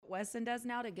Weston does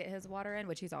now to get his water in,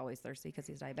 which he's always thirsty because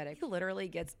he's diabetic. He literally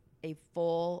gets a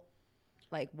full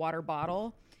like water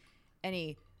bottle and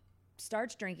he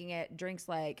starts drinking it, drinks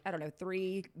like, I don't know,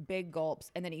 3 big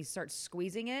gulps, and then he starts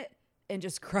squeezing it and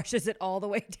just crushes it all the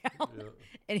way down. Yeah.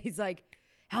 And he's like,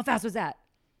 how fast was that?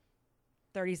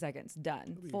 30 seconds,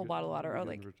 done. Full bottle of water.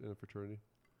 Like, in a fraternity.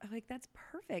 I'm like, that's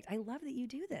perfect. I love that you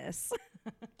do this.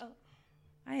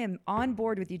 I am on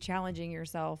board with you challenging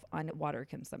yourself on water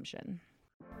consumption.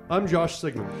 I'm Josh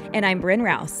Sigmund. And I'm Bryn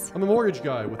Rouse. I'm a mortgage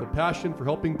guy with a passion for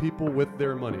helping people with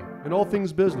their money and all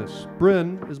things business.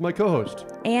 Bryn is my co-host.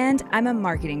 And I'm a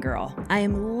marketing girl. I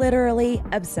am literally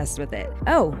obsessed with it.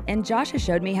 Oh, and Josh has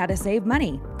showed me how to save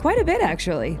money. Quite a bit,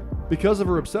 actually. Because of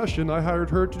her obsession, I hired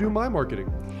her to do my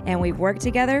marketing. And we've worked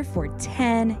together for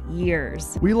 10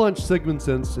 years. We launched Sigmund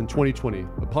Sense in 2020,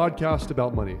 a podcast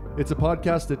about money. It's a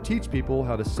podcast that teaches people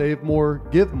how to save more,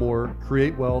 give more,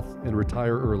 create wealth, and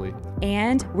retire early.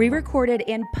 And we recorded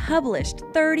and published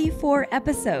 34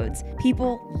 episodes.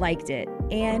 People liked it,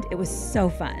 and it was so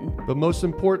fun. But most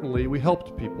importantly, we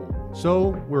helped people.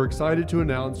 So we're excited to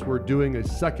announce we're doing a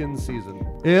second season.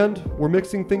 And we're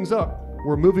mixing things up.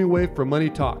 We're moving away from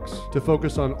money talks to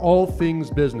focus on all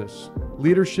things business: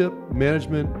 leadership,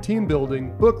 management, team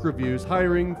building, book reviews,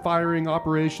 hiring, firing,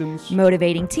 operations,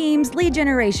 motivating teams, lead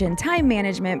generation, time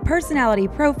management, personality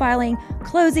profiling,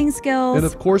 closing skills, and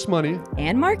of course, money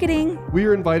and marketing. We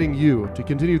are inviting you to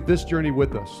continue this journey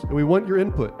with us, and we want your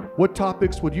input. What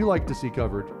topics would you like to see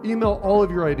covered? Email all of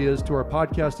your ideas to our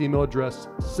podcast email address,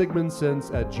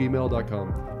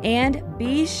 sigmundsense@gmail.com. And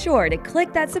be sure to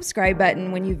click that subscribe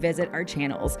button when you visit our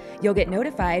channels. You'll get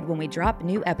notified when we drop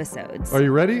new episodes. Are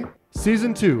you ready?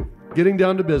 Season 2, Getting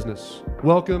Down to Business.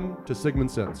 Welcome to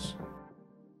Sigmund Sense.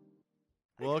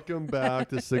 Welcome back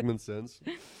to Sigmund Sense.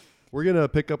 We're going to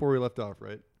pick up where we left off,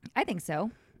 right? I think so.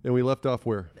 And we left off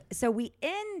where? So we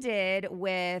ended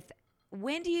with,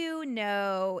 when do you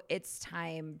know it's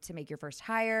time to make your first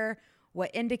hire? What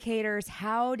indicators?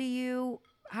 How do you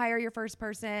hire your first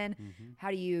person? How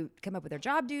do you come up with their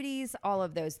job duties? All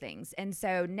of those things. And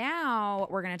so now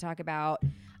we're going to talk about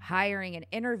hiring and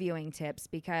interviewing tips,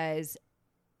 because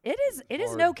it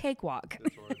is no cakewalk.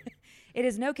 It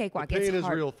is no cakewalk. The pain is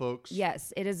real, folks.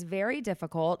 Yes, it is very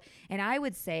difficult. And I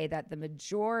would say that the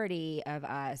majority of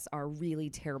us are really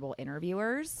terrible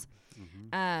interviewers.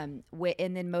 And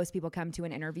then most people come to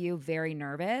an interview very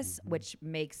nervous, which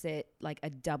makes it like a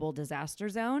double disaster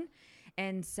zone.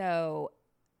 And so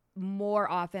more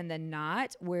often than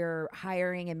not, we're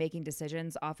hiring and making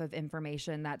decisions off of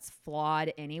information that's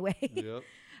flawed anyway. Yep.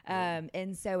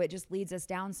 And so it just leads us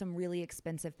down some really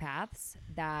expensive paths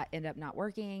that end up not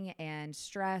working, and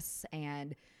stress,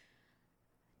 and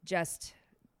just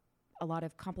a lot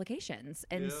of complications.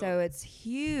 And so it's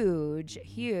huge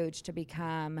to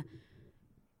become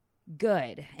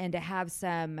good and to have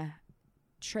some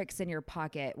tricks in your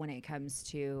pocket when it comes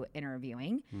to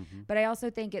interviewing. But I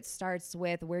also think it starts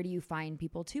with, where do you find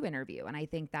people to interview? And I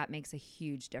think that makes a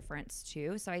huge difference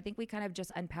too. So I think we kind of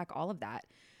just unpack all of that.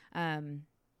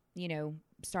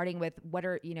 Starting with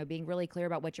being really clear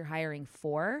about what you're hiring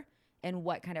for and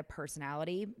what kind of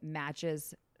personality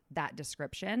matches that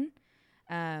description.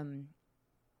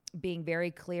 Being very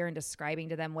clear and describing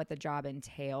to them what the job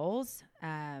entails.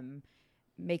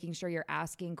 Making sure you're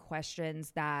asking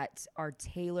questions that are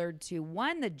tailored to,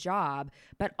 one, the job,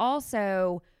 but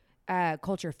also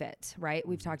culture fit, right?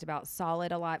 We've talked about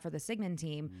solid a lot for the Sigmund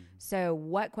team. So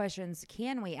what questions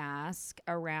can we ask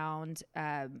around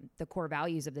the core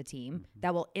values of the team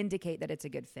that will indicate that it's a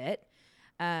good fit?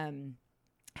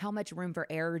 How much room for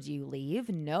error do you leave,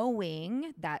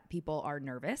 knowing that people are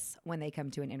nervous when they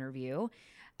come to an interview?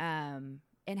 And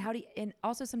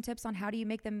also some tips on how do you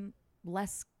make them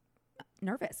less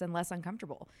nervous and less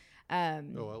uncomfortable. I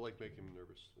like making them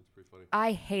nervous. It's pretty funny.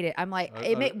 I hate it. I'm like,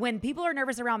 when people are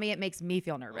nervous around me, it makes me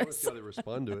feel nervous. I always got to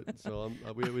respond to it. So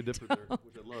we differ there,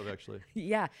 which I love, actually.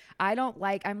 Yeah. I'm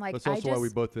like, that's also why we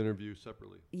both interview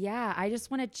separately. Yeah. I just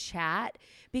want to chat,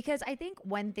 because I think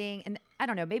one thing, and I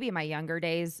don't know, maybe in my younger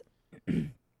days,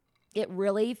 it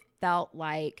really felt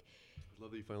like. I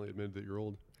love that you finally admitted that you're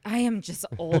old. I am just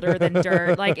older than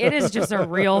dirt. Like, it is just a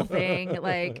real thing.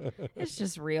 Like, it's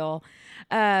just real.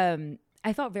 I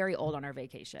felt very old on our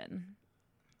vacation.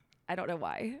 I don't know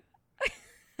why.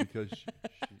 Because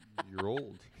you're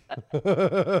old.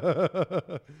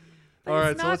 All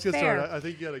right, so let's get started. I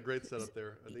think you had a great setup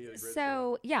there.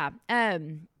 Yeah.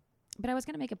 But I was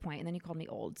going to make a point, and then you called me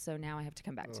old, so now I have to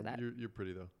come back to that. You're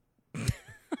pretty, though.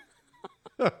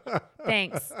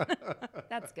 Thanks.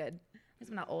 That's good. Because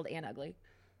I'm not old and ugly.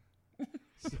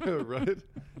 Right.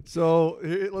 So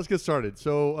let's get started.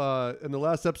 So in the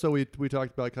last episode, we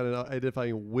talked about kind of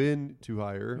identifying when to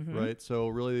hire, right? So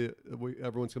really,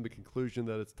 everyone's come to the conclusion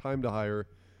that it's time to hire.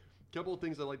 A couple of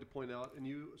things I'd like to point out, and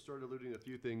you started alluding to a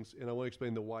few things, and I want to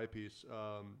explain the why piece.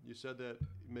 You said that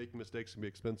making mistakes can be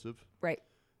expensive. Right.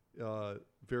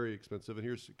 Very expensive. And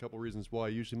here's a couple of reasons why.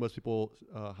 Usually most people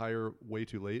hire way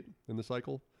too late in the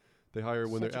cycle. They hire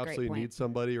when they absolutely need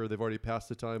somebody, or they've already passed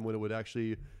the time when it would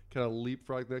actually kind of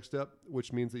leapfrog the next step,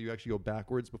 which means that you actually go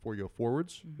backwards before you go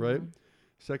forwards, right?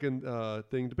 Second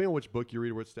thing, depending on which book you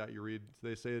read or what stat you read,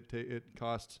 they say it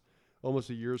costs almost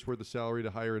a year's worth of salary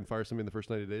to hire and fire somebody in the first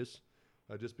 90 days,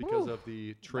 just because of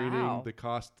the training, the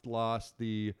cost loss,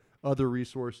 the other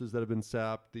resources that have been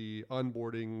sapped, the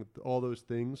onboarding, all those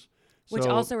things. Which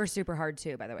also are super hard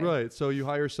too, by the way. Right. So you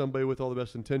hire somebody with all the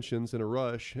best intentions in a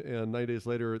rush, and 9 days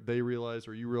later they realize,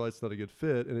 or you realize it's not a good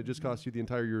fit, and it just costs you the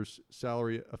entire year's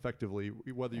salary effectively,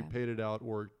 whether you paid it out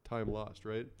or time lost,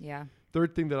 right? Yeah.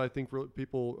 Third thing that I think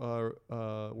people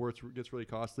where it gets really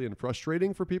costly and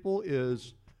frustrating for people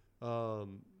is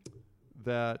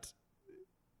that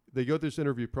they go through this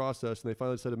interview process and they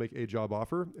finally decide to make a job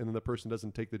offer, and then the person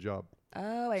doesn't take the job.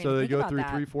 Oh, I didn't so they think go about through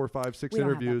that. 3, 4, 5, 6 We don't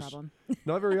have that interviews. problem.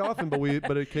 Not very often,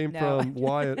 but it came No. from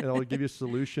why, and I'll give you a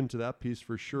solution to that piece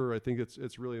for sure. I think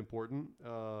it's really important.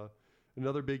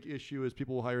 Another big issue is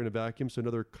people will hire in a vacuum. So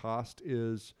another cost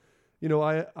is,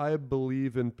 I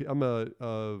believe in. I'm a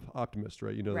optimist,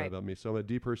 right? You know that about me. So I'm a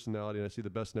D personality, and I see the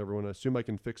best in everyone. I assume I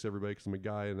can fix everybody because I'm a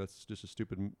guy, and that's just a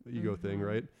stupid ego thing,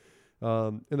 right?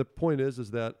 And the point is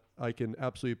that I can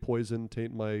absolutely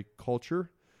taint my culture,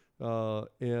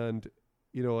 and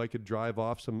I could drive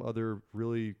off some other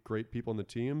really great people on the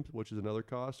team, which is another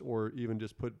cost, or even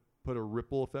just put a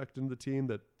ripple effect into the team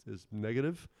that is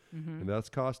negative, and that's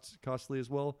costly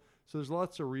as well. So there's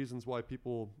lots of reasons why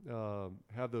people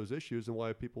have those issues, and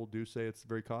why people do say it's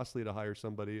very costly to hire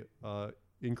somebody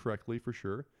incorrectly, for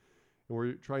sure. And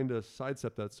we're trying to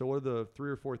sidestep that. So what are the 3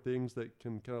 or 4 things that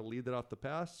can kind of lead that off the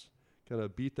pass, kind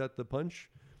of beat the punch?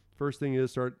 First thing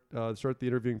is start the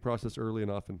interviewing process early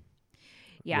and often.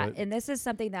 Yeah, right? and this is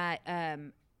something that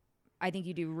I think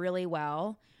you do really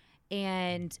well,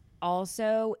 and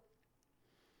also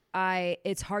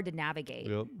it's hard to navigate.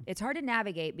 Yep. It's hard to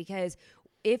navigate because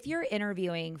if you're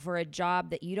interviewing for a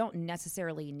job that you don't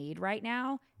necessarily need right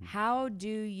now, how do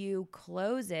you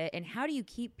close it, and how do you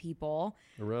keep people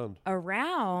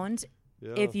around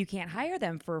if you can't hire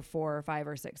them for 4 or 5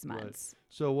 or 6 months? Right.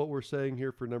 So what we're saying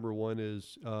here for number one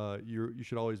is you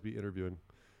should always be interviewing.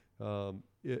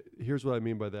 Here's what I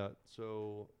mean by that.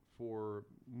 So for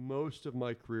most of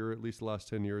my career, at least the last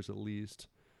 10 years at least,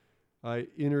 I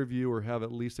interview or have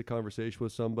at least a conversation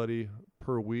with somebody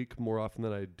per week more often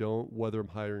than I don't, whether I'm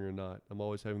hiring or not. I'm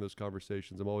always having those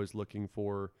conversations. I'm always looking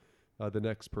for the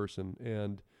next person.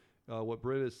 And what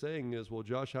Brenda is saying is, well,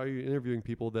 Josh, how are you interviewing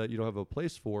people that you don't have a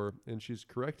place for? And she's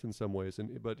correct in some ways.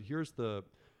 But here's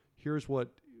what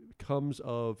comes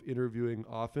of interviewing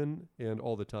often and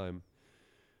all the time.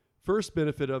 First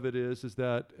benefit of it is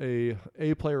that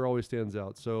a player always stands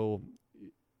out. So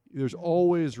there's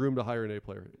always room to hire an A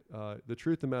player. The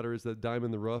truth of the matter is that diamond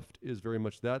in the rough is very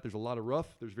much that. There's a lot of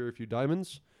rough. There's very few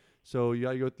diamonds. So you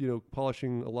got to go,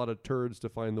 polishing a lot of turds to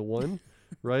find the one,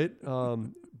 right?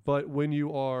 But when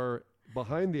you are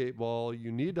behind the 8 ball,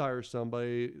 you need to hire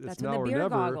somebody that's now or never.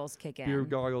 That's when the beer goggles kick in. Beer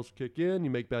goggles kick in.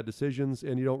 You make bad decisions,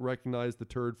 and you don't recognize the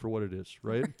turd for what it is,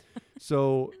 right?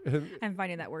 So I'm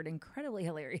finding that word incredibly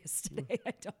hilarious today.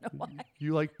 I don't know why.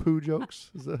 You like poo jokes?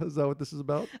 Is that what this is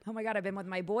about? Oh my God, I've been with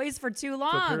my boys for too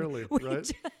long. Apparently,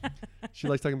 right? She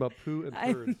likes talking about poo and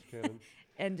turds, Cannon.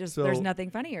 And there's nothing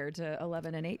funnier to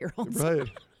 11 and 8-year-olds. Right.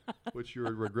 Which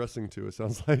you're regressing to, it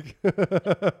sounds like.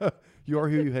 You are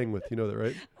who you hang with. You know that,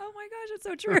 right? Oh my gosh, it's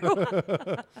so true.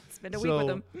 Spend a week with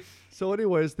them. So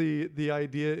anyways, the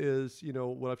idea is,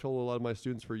 what I've told a lot of my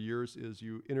students for years is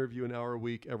you interview an hour a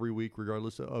week, every week,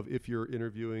 regardless of if you're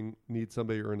interviewing, need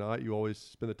somebody or not. You always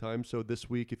spend the time. So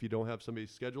this week, if you don't have somebody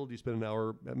scheduled, you spend an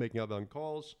hour making outbound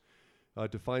calls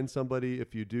to find somebody.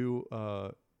 If you do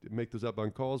make those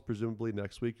outbound calls, presumably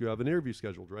next week you have an interview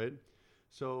scheduled, right?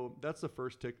 So that's the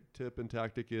first tip and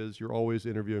tactic is you're always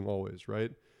interviewing always,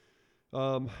 right?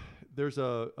 There's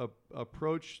a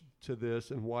approach to this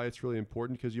and why it's really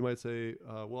important, because you might say,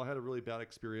 well, I had a really bad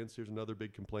experience. Here's another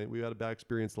big complaint. We had a bad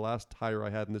experience the last hire I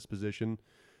had in this position.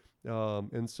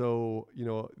 And so,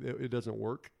 it doesn't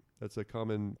work. That's a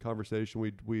common conversation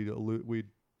we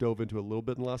dove into a little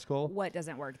bit in the last call. What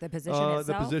doesn't work? The position itself?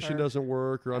 The position doesn't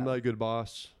work, or I'm not a good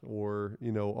boss, or,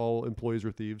 all employees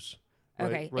are thieves.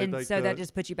 Okay. Right? And like so that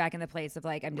just puts you back in the place of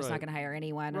like, I'm just not going to hire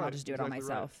anyone, and Right. I'll just do it all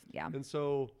myself. Right. Yeah. And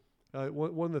so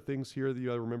One of the things here that you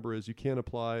got to remember is you can't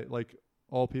apply, like,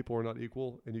 all people are not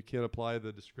equal, and you can't apply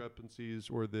the discrepancies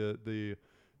or the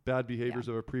bad behaviors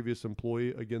of a previous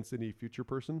employee against any future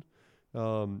person.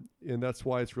 And that's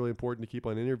why it's really important to keep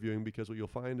on interviewing, because what you'll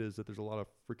find is that there's a lot of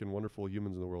freaking wonderful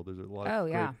humans in the world. There's a lot of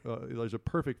great, there's a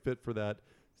perfect fit for that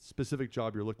specific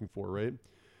job you're looking for, right?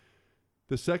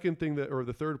 The second thing or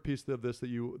the third piece of this that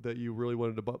you really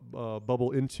wanted to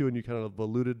bubble into, and you kind of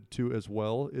alluded to as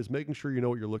well, is making sure you know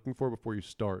what you're looking for before you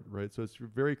start, right? So it's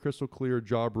very crystal clear: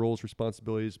 job roles,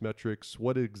 responsibilities, metrics.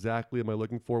 What exactly am I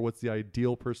looking for? What's the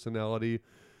ideal personality?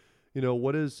 You know,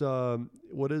 what is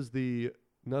the,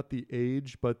 not the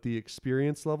age, but the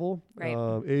experience level.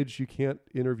 Right. Age you can't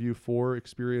interview for,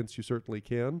 experience you certainly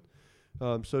can.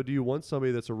 So do you want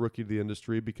somebody that's a rookie to the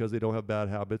industry because they don't have bad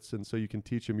habits and so you can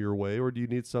teach them your way? Or do you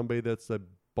need somebody that's a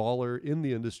baller in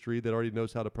the industry that already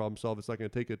knows how to problem solve? It's not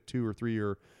going to take a 2 or 3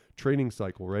 year training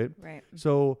cycle, right? Right.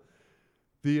 So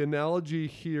the analogy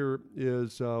here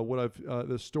is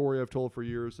the story I've told for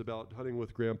years about hunting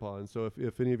with Grandpa. And so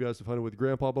if any of you guys have hunted with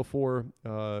Grandpa before,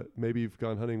 maybe you've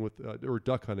gone hunting with or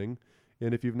duck hunting.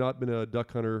 And if you've not been a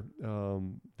duck hunter,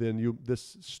 then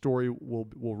this story will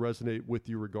resonate with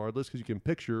you regardless, because you can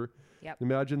picture. Yep.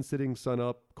 Imagine sitting sun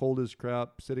up, cold as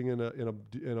crap, sitting in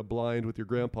a blind with your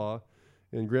grandpa,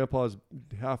 and grandpa's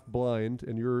half blind,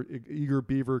 and you're eager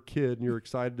beaver kid, and you're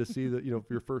excited to see that,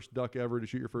 your first duck ever, to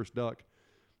shoot your first duck,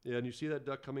 and you see that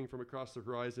duck coming from across the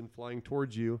horizon, flying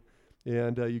towards you.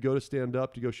 And you go to stand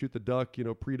up to go shoot the duck,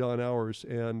 pre-dawn hours,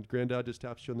 and Granddad just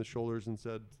taps you on the shoulders and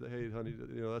said, "Hey, honey,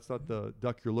 that's not the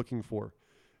duck you're looking for."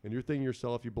 And you're thinking to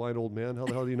yourself, "You blind old man, how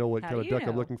the hell do you know what kind of duck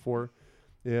I'm looking for?"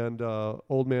 And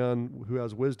old man who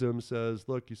has wisdom says,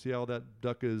 "Look, you see how that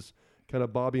duck is kind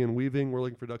of bobbing and weaving? We're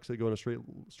looking for ducks that go in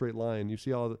a straight line. You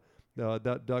see how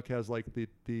that duck has like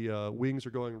the wings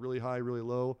are going really high, really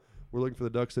low. We're looking for the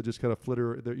ducks that just kind of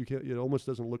flitter. It almost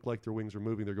doesn't look like their wings are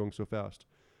moving. They're going so fast."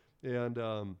 And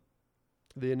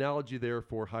the analogy there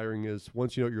for hiring is,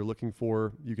 once you know what you're looking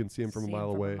for, you can see them from a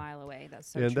mile away. That's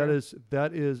so and true.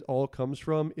 that is all comes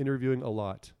from interviewing a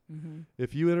lot. Mm-hmm.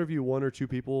 If you interview 1 or 2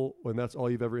 people and that's all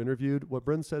you've ever interviewed, what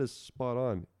Bren said is spot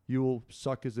on. You will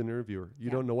suck as an interviewer. You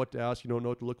don't know what to ask. You don't know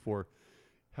what to look for.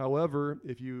 However,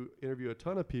 if you interview a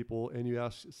ton of people and you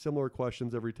ask similar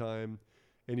questions every time,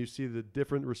 and you see the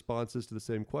different responses to the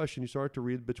same question, you start to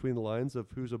read between the lines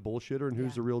of who's a bullshitter and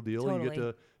who's the real deal. Totally. You get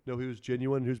to know who's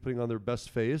genuine, who's putting on their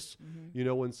best face.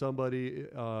 Mm-hmm. When somebody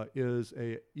is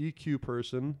a EQ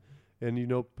person,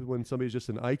 and when somebody's just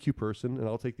an IQ person, and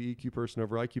I'll take the EQ person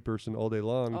over IQ person all day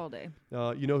long. All day.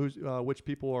 Which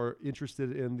people are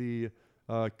interested in the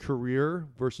career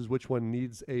versus which one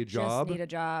needs a job. Just need a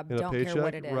job. And Don't a paycheck, care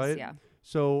what it is. right? Yeah.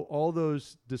 So all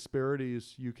those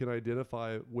disparities you can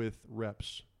identify with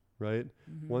reps, right?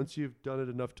 Mm-hmm. Once you've done it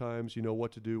enough times, you know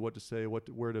what to do, what to say,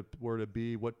 where to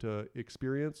be, what to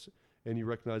experience, and you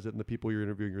recognize it in the people you're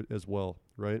interviewing as well,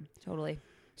 right? Totally.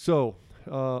 So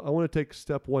I want to take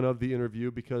step 1 of the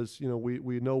interview, because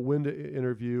we know when to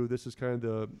interview. This is kind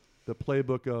of the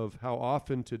playbook of how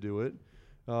often to do it.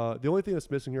 The only thing that's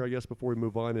missing here, I guess, before we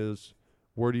move on is,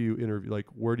 where do you interview? Like,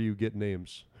 where do you get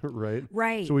names? Right.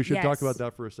 Right. So we should talk about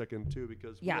that for a second too,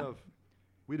 because Yeah.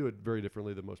 we do it very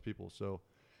differently than most people. So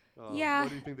Yeah. what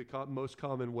do you think the most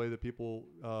common way that people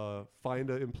find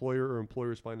an employer or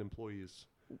employers find employees?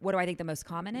 What do I think the most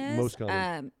common is? Most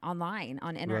common. Online,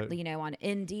 on Right. on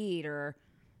Indeed or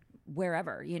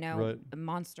wherever, Right.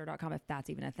 monster.com, if that's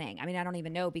even a thing. I mean, I don't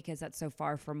even know, because that's so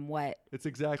far from what It's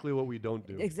exactly what we don't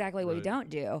do. exactly what we Right. don't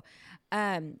do.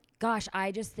 Gosh,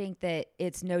 I just think that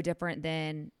it's no different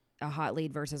than a hot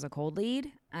lead versus a cold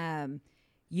lead.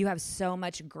 You have so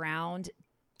much ground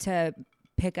to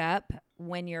pick up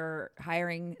when you're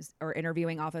hiring or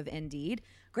interviewing off of Indeed.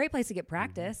 Great place to get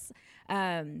practice.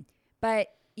 But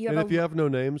you have if you have no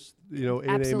names, a name is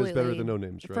better Absolutely. than no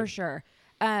names, right? For sure.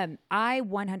 I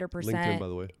 100%. LinkedIn, by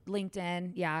the way.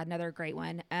 LinkedIn, yeah, another great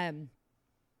one.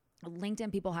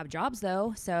 LinkedIn people have jobs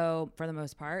though, so for the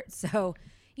most part. So,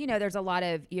 there's a lot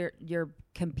of you're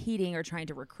competing or trying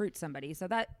to recruit somebody. So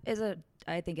that is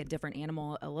I think a different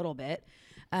animal a little bit.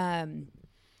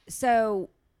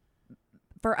 So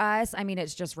for us, I mean,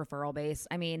 it's just referral based.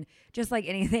 I mean, just like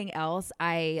anything else,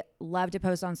 I love to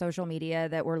post on social media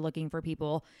that we're looking for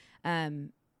people.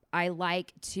 I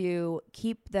like to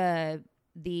keep the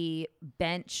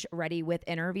bench ready with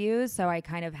interviews. So I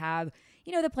kind of have,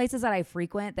 the places that I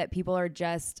frequent that people are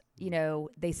just,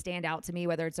 they stand out to me,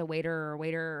 whether it's a waiter or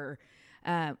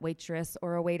waitress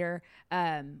or a waiter,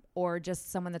 or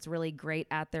just someone that's really great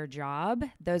at their job.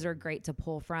 Those are great to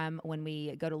pull from when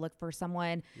we go to look for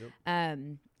someone. Yep.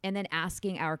 And then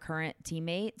asking our current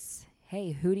teammates,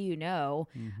 hey, who do you know?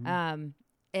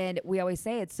 And we always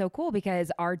say it's so cool because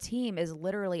our team is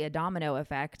literally a domino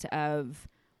effect of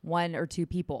one or two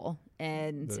people,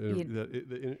 and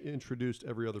that introduced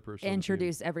every other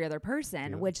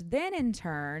person. Which then in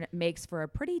turn makes for a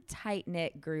pretty tight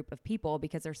knit group of people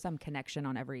because there's some connection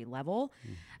on every level.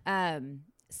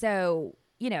 So,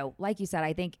 you know, like you said,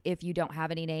 I think if you don't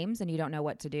have any names and you don't know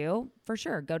what to do, for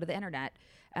sure, go to the internet.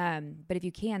 But if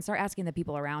you can, start asking the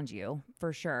people around you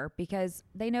for sure, because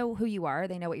they know who you are.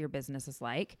 They know what your business is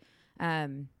like.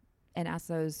 And ask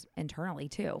those internally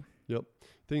too. Yep.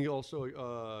 I think also,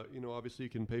 you know, obviously you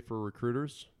can pay for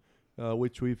recruiters,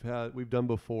 which we've done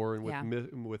before, and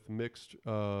with mixed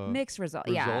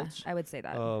results. Yeah, I would say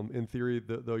that. In theory,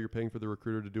 though, you're paying for the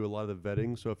recruiter to do a lot of the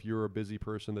vetting. So if you're a busy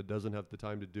person that doesn't have the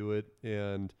time to do it,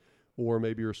 or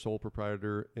maybe you're a sole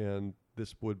proprietor, and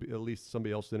this would be at least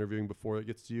somebody else interviewing before it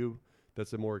gets to you,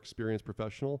 that's a more experienced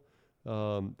professional.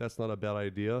 That's not a bad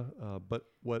idea. But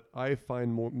what I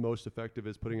find most effective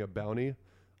is putting a bounty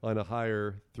on a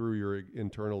hire through your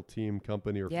internal team,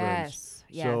 company, or friends.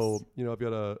 So, you know, I've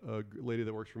got a lady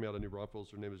that works for me out of New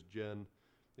Braunfels. Her name is Jen,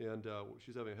 and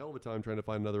she's having a hell of a time trying to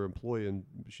find another employee, and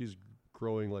she's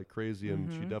growing like crazy,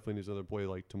 and she definitely needs another employee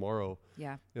like tomorrow.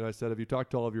 Yeah. And I said, have you talked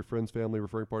to all of your friends, family,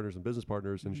 referring partners, and business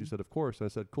partners? And she said, of course. And I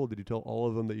said, cool. Did you tell all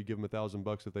of them that you give them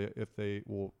 $1,000 if they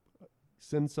will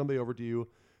send somebody over to you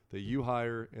that you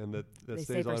hire, and that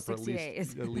stays on for at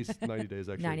least 90 days,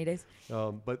 actually. 90 days.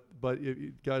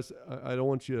 But guys, I don't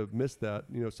want you to miss that.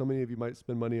 You know, so many of you might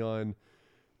spend money on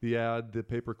the ad, the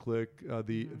pay-per-click,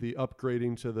 the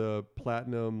upgrading to the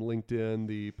platinum LinkedIn,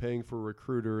 the paying for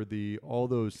recruiter, all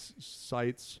those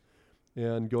sites,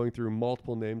 and going through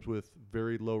multiple names with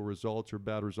very low results or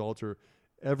bad results, or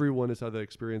everyone has had that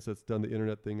experience that's done the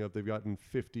internet thing of they've gotten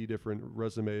 50 different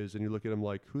resumes, and you look at them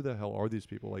like, who the hell are these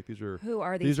people? Like, these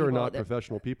are not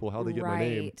professional people. How they get my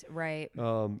name? Right.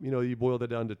 You know, you boil that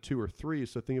down to 2 or 3.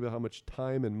 So think about how much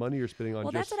time and money you're spending on.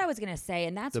 Well, that's what I was going to say,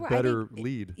 and that's the where better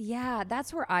lead. Yeah,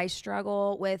 that's where I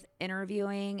struggle with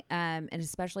interviewing, and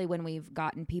especially when we've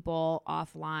gotten people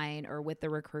offline or with the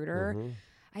recruiter.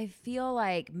 I feel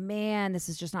like, man, this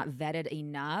is just not vetted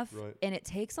enough, and it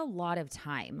takes a lot of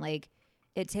time. Like,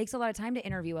 it takes a lot of time to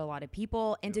interview a lot of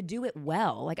people and to do it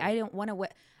well. Like, I don't want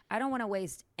to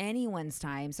waste anyone's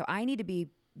time. So I need to be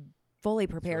fully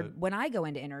prepared when I go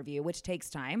into interview, which takes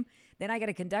time. Then I got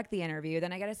to conduct the interview.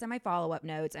 Then I got to send my follow-up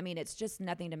notes. I mean, it's just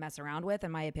nothing to mess around with,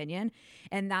 in my opinion.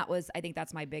 And I think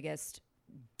that's my biggest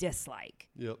dislike.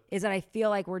 Is that I feel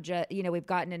like we're just, you know, we've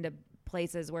gotten into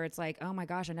places where it's like, oh my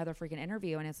gosh, another freaking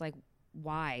interview. And it's like,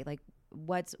 why? Like,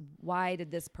 why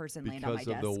did this person land on my desk?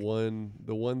 Because of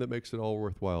the one that makes it all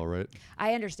worthwhile, right?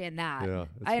 I understand that. Yeah,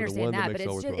 I understand that, but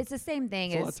it's the same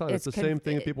thing. It's the same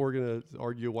thing that people are going to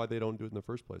argue why they don't do it in the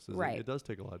first place. Right. It does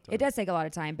take a lot of time. It does take a lot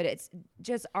of time, but it's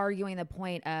just arguing the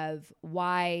point of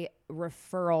why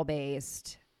referral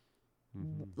based.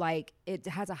 Like, it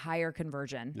has a higher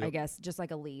conversion, I guess, just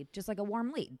like a lead, just like a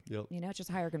warm lead. You know, it's just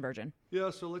a higher conversion. Yeah.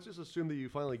 So let's just assume that you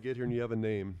finally get here and you have a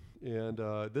name, and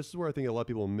this is where I think a lot of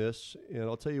people miss. And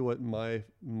I'll tell you what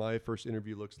my first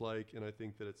interview looks like, and I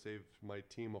think that it saved my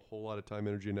team a whole lot of time,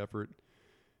 energy, and effort,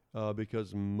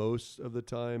 because most of the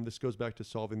time this goes back to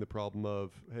solving the problem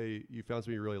of, hey, you found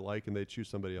somebody you really like, and they choose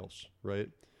somebody else, right?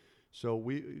 So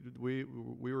we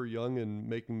were young and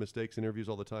making mistakes in interviews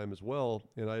all the time as well.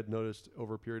 And I had noticed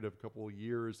over a period of a couple of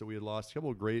years that we had lost a couple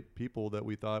of great people that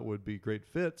we thought would be great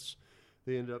fits.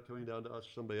 They ended up coming down to us,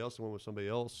 somebody else, and went with somebody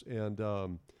else. And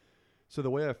so the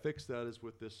way I fix that is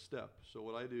with this step. So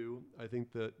what I do, I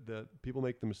think that people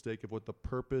make the mistake of what the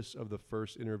purpose of the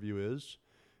first interview is.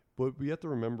 What we have to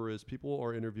remember is people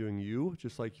are interviewing you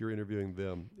just like you're interviewing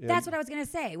them. And that's what I was going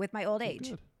to say with my old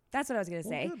age. Good. That's what I was going to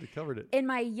say. Good, we covered it. In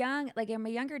my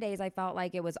younger days, I felt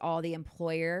like it was all the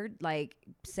employer, like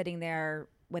sitting there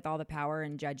with all the power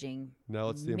and judging. Now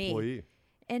it's the employee.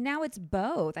 And now it's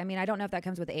both. I mean, I don't know if that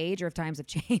comes with age or if times have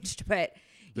changed, but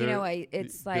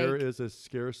it's like there is a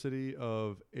scarcity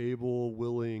of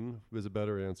willing is a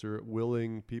better answer,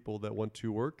 willing people that want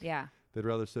to work. Yeah. They'd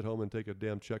rather sit home and take a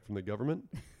damn check from the government.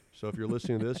 So if you're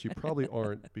listening to this, you probably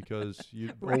aren't, because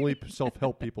only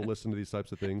self-help people listen to these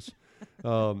types of things.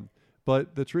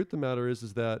 But the truth of the matter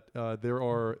is that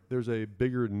there's a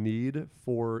bigger need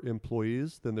for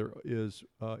employees than there is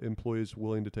employees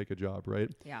willing to take a job, right?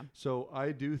 Yeah. So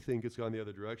I do think it's gone the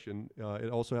other direction. It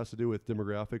also has to do with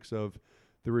demographics of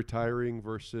the retiring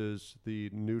versus the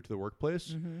new to the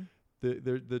workplace.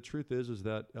 The truth is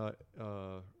that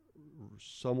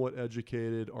somewhat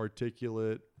educated,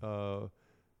 articulate,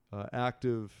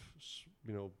 active,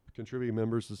 contributing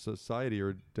members of society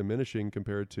are diminishing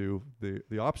compared to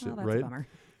the opposite, Well, that's right? a bummer.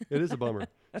 It is a bummer.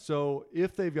 So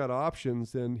if they've got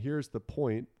options, then here's the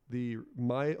point.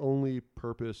 My primary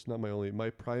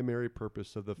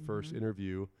purpose of the first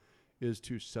interview is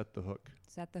to set the hook.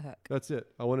 Set the hook. That's it.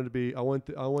 I want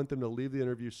them to leave the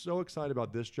interview so excited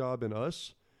about this job and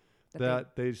us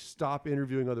that they stop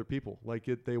interviewing other people. Like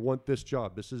they want this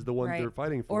job. This is the one they're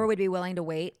fighting for. Or would be willing to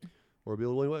wait. Or be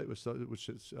willing to wait,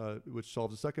 which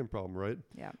solves the second problem, right?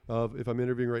 Yeah. If I'm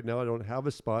interviewing right now, I don't have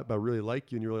a spot, but I really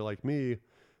like you and you really like me,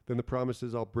 then the promise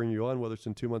is I'll bring you on, whether it's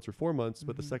in 2 months or 4 months.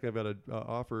 But the second I've got an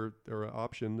offer or an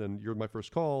option and you're my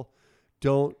first call,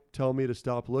 don't tell me to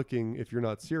stop looking if you're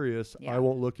not serious. Yeah. I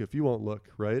won't look if you won't look,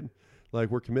 right? Like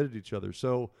we're committed to each other.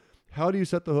 So how do you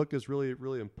set the hook is really,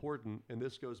 really important. And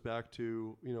this goes back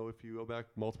to, if you go back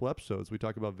multiple episodes, we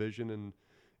talk about vision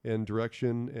and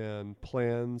direction and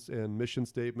plans and mission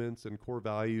statements and core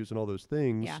values and all those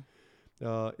things. Yeah.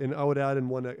 And I would add in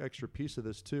one extra piece of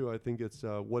this too. I think it's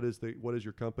what is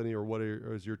your company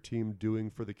or is your team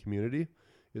doing for the community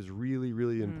is really,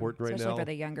 really important right now. Especially for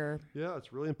the younger. Yeah,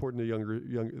 it's really important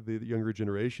to the younger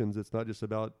generations. It's not just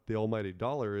about the almighty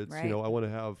dollar. It's Right. I want to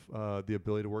have the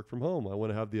ability to work from home. I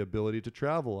want to have the ability to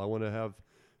travel. I want to have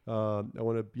I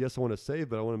want to save,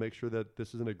 but I want to make sure that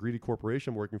this isn't a greedy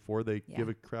corporation I'm working for. They give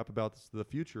a crap about the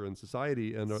future and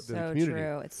society and the community. So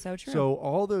true. It's so true. So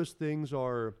all those things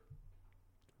are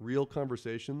real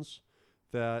conversations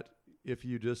that if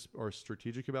you just are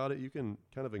strategic about it, you can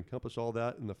kind of encompass all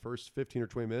that in the first 15 or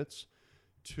 20 minutes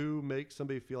to make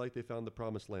somebody feel like they found the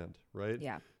promised land, right?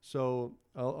 Yeah. So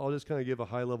I'll just kind of give a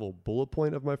high level bullet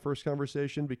point of my first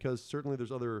conversation, because certainly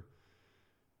there's other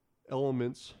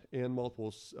elements and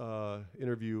multiple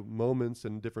interview moments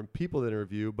and different people that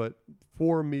interview. But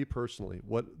for me personally,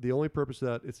 the only purpose of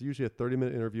that, it's usually a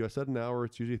 30-minute interview. I said an hour,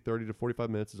 it's usually 30 to 45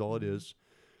 minutes is all it is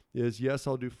yes,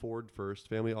 I'll do Ford first,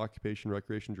 family, occupation,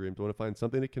 recreation, dreams. I want to find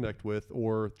something to connect with,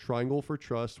 or triangle for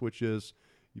trust, which is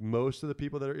most of the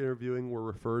people that are interviewing were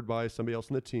referred by somebody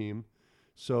else on the team.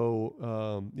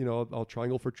 So, I'll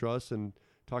triangle for trust and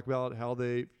talk about how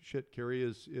Carrie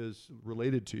is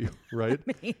related to you, right?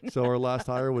 So our last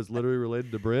hire was literally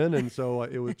related to Bryn. And so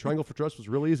it was triangle for trust was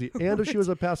really easy. And she was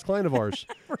a past client of ours.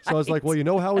 Right. So I was like, well, you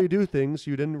know how we do things.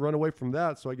 You didn't run away from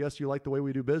that. So I guess you like the way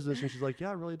we do business. And she's like, yeah,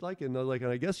 I really like it. And I was like, and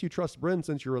I guess you trust Bryn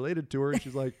since you're related to her. And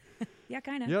she's like, yeah,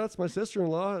 kind of. Yeah, that's my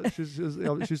sister-in-law.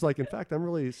 She's like, in fact, I'm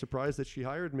really surprised that she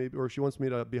hired me, or she wants me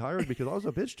to be hired, because I was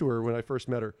a bitch to her when I first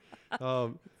met her.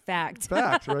 Fact,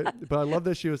 right? But I love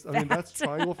that she was. I mean, that's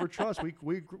triangle for trust.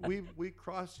 We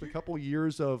crossed a couple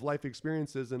years of life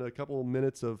experiences in a couple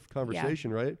minutes of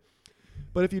conversation, right?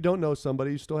 But if you don't know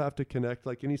somebody, you still have to connect,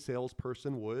 like any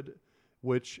salesperson would,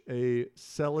 which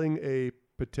selling a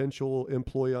potential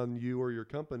employee on you or your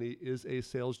company is a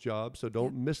sales job. So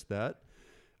don't miss that.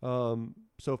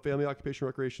 So family, occupation,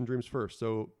 recreation, dreams first.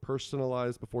 So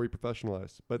personalize before you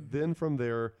professionalize. But then from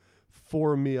there,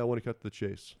 for me, I want to cut to the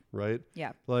chase, right?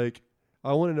 Yeah. Like,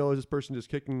 I want to know, is this person just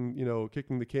kicking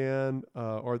the can?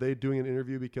 Are they doing an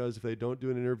interview because if they don't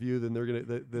do an interview, then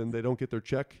then they don't get their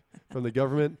check from the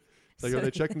government? Like, are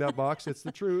they checking that box? It's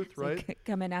the truth, right? Like,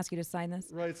 come and ask you to sign this.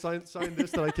 Right. Sign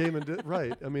this that I came and did.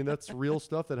 Right. I mean, that's real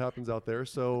stuff that happens out there.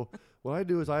 So what I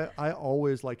do is I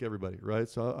always like everybody, right?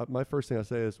 So my first thing I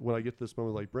say is, when I get to this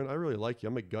moment, like, Brent, I really like you.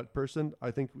 I'm a gut person.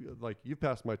 I think you've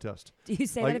passed my test. Do you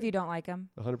say that if you don't like them?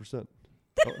 100%.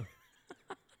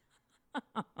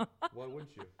 Why wouldn't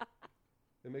you?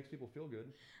 It makes people feel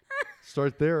good.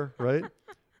 Start there, right?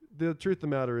 The truth of the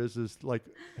matter is like,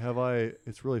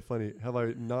 it's really funny. Have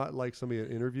I not liked somebody in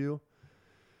an interview?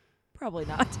 Probably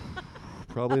not.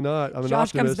 Probably not. I'm an Josh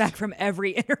optimist. comes back from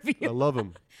every interview. I love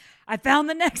him. I found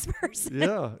the next person.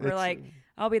 Yeah. We're like,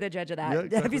 I'll be the judge of that. Yeah,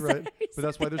 exactly right. But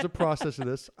that's why there's a process of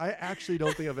this. I actually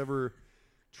don't think I've ever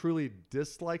truly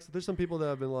disliked. There's some people that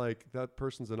have been like, that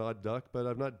person's an odd duck, but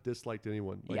I've not disliked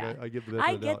anyone. Like, yeah. I give the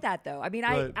benefit of the doubt. Get that though. I mean,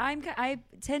 I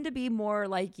tend to be more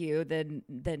like you than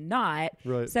not.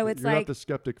 Right. So it's you're like, not the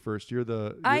skeptic first.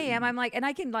 I am. I'm like, and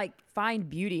I can like find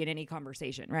beauty in any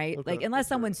conversation, right? Okay, like, unless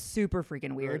someone's super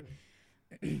freaking weird.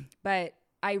 Right. But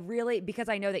I really, because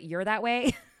I know that you're that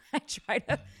way, I try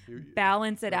to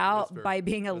balance it out by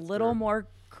being a little more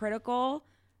critical,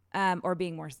 or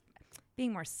being more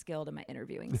skilled in my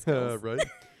interviewing skills. Right.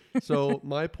 So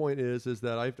my point is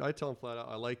that I tell them flat out,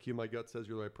 I like you. My gut says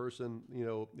you're the right person.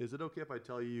 Is it okay if I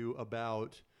tell you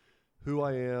about who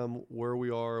I am, where we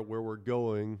are, where we're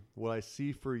going, what I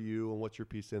see for you, and what's your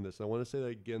piece in this? And I want to say that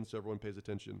again so everyone pays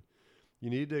attention. You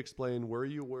need to explain where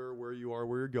you were, where you are,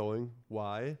 where you're going.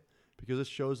 Why? Because it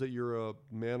shows that you're a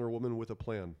man or woman with a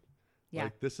plan. Yeah.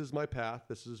 Like, this is my path.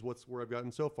 This is where I've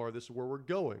gotten so far. This is where we're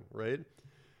going, right?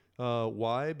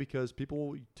 Why? Because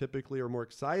people typically are more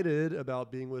excited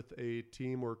about being with a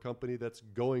team or company that's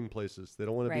going places. They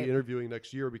don't want to be interviewing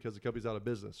next year because the company's out of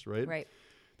business, right? Right.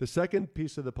 The second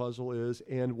piece of the puzzle is,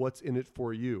 and what's in it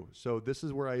for you? So this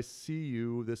is where I see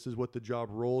you. This is what the job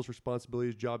roles,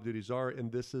 responsibilities, job duties are,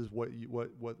 and this is what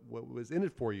was in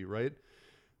it for you, right?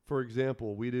 For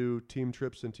example, we do team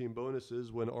trips and team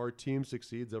bonuses. When our team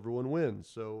succeeds, everyone wins.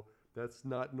 So that's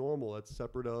not normal. That's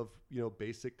separate of,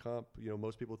 basic comp.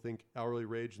 Most people think hourly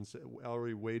wage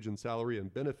and salary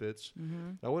and benefits.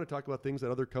 I want to talk about things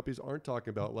that other companies aren't talking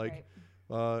about, like.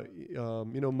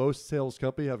 Most sales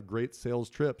companies have great sales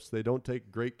trips. They don't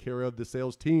take great care of the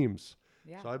sales teams.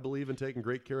 Yeah. So I believe in taking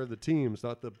great care of the teams,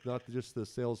 not just the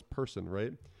salesperson,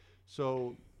 right?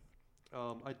 So,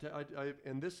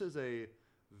 and this is a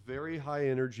very high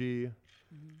energy,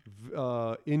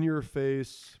 in your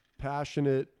face,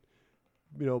 passionate.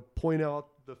 Point out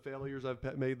the failures I've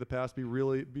made in the past. Be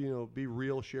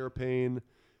real, share pain.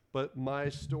 But my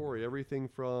story, everything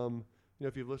from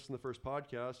if you've listened to the first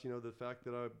podcast, the fact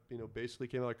that I, basically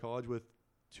came out of college with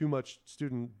too much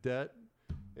student debt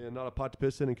and not a pot to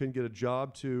piss in and couldn't get a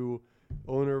job, to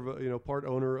part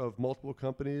owner of multiple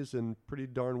companies and pretty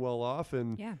darn well off.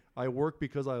 And I work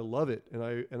because I love it. And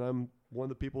I'm one of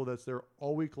the people that's there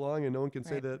all week long, and no one can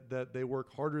say that they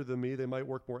work harder than me. They might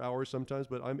work more hours sometimes,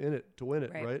 but I'm in it to win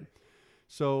it. Right.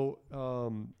 So,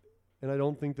 and I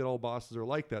don't think that all bosses are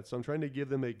like that. So I'm trying to give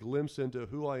them a glimpse into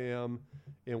who I am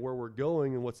and where we're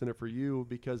going and what's in it for you,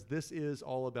 because this is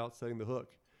all about setting the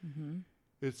hook.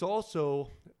 It's also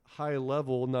high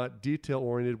level, not detail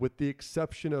oriented, with the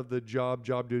exception of the job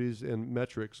duties and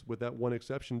metrics, with that one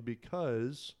exception,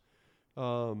 because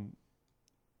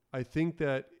I think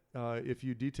that if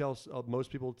you detail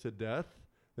most people to death,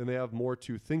 then they have more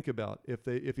to think about.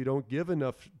 If you don't give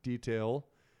enough detail,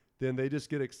 then they just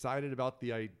get excited about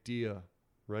the idea,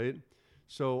 right?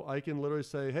 So I can literally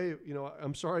say, hey,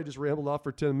 I'm sorry I just rambled off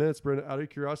for 10 minutes, Brenda, out of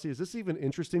curiosity, is this even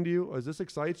interesting to you? Or is this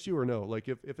excites you or no? Like,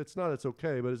 if it's not, it's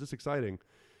okay, but is this exciting?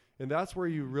 And that's where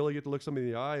you really get to look somebody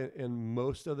in the eye, and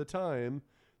most of the time,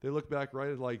 they look back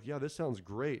right at like, yeah, this sounds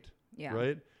great,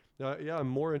 right? Yeah, I'm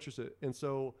more interested. And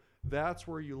so that's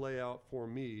where you lay out, for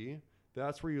me,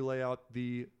 that's where you lay out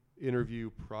the interview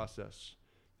process.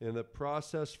 And the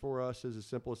process for us is as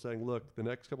simple as saying, look, the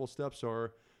next couple of steps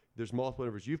are, there's multiple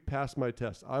interviews. You've passed my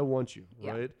test. I want you,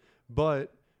 right?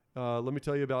 But let me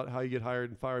tell you about how you get hired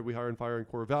and fired. We hire and fire in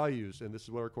core values, and this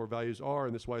is what our core values are,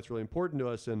 and this is why it's really important to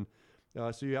us. And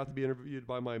so you have to be interviewed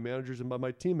by my managers and by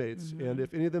my teammates. And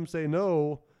if any of them say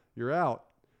no, you're out.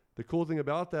 The cool thing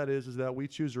about that is that we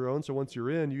choose our own. So once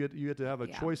you're in, you get to have a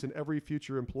choice in every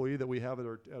future employee that we have at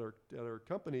our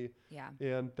company. Yeah.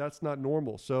 And that's not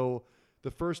normal. So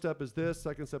the first step is this.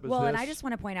 Second step is this. Well, and I just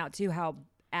want to point out too how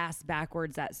ass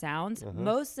backwards that sounds.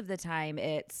 Most of the time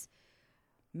it's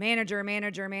manager.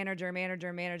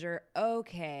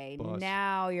 Okay, boss.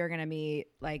 Now you're going to meet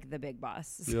like the big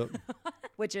boss,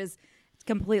 which is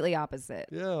completely opposite.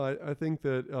 Yeah, I think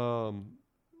that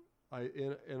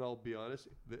and I'll be honest,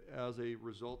 that as a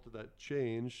result of that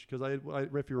change, because I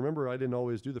if you remember, I didn't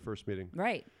always do the first meeting.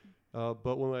 Right.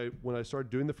 But when I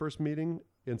started doing the first meeting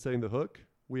and setting the hook,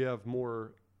 we have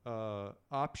more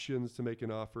options to make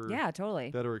an offer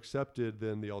that are accepted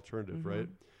than the alternative, right?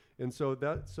 And so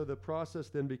the process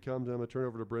then becomes, I'm going to turn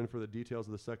over to Bryn for the details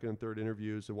of the second and third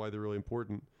interviews and why they're really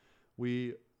important.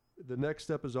 The next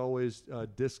step is always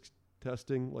disc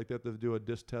testing. Like, they have to do a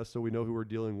disc test so we know who we're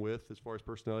dealing with as far as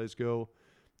personalities go.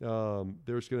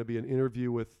 There's going to be an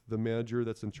interview with the manager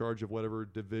that's in charge of whatever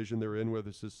division they're in, whether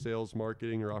this is sales,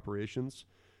 marketing, or operations.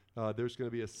 There's going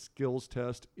to be a skills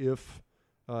test if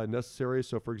necessary.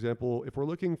 So, for example, if we're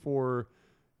looking for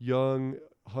young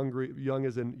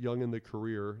as in young in the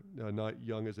career, not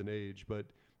young as an age, but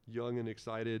young and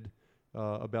excited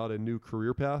about a new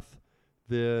career path,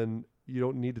 then you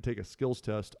don't need to take a skills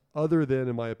test other than,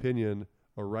 in my opinion,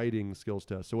 a writing skills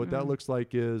test. So what that looks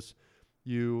like is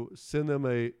you send them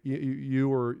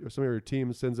you or somebody on your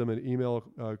team sends them an email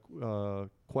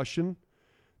question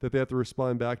that they have to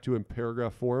respond back to in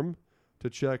paragraph form to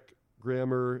check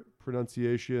grammar,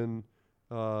 pronunciation,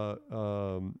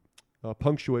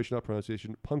 punctuation, not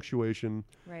pronunciation, punctuation,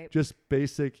 right? Just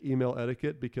basic email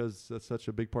etiquette, because that's such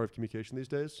a big part of communication these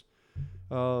days.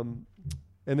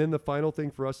 And then the final thing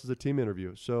for us is a team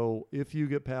interview. So if you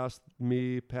get past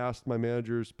me, past my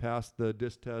managers, past the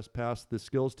DISC test, past the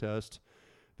skills test,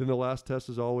 then the last test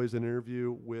is always an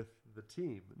interview with the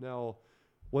team. Now,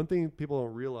 one thing people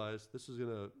don't realize, this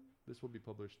will be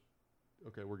published.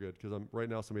 Okay, we're good, because right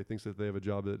now somebody thinks that they have a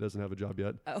job that doesn't have a job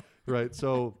yet. Oh. Right.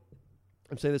 So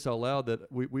I'm saying this out loud, that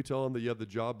we tell them that you have the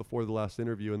job before the last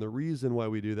interview. And the reason why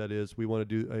we do that is we want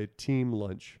to do a team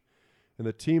lunch. And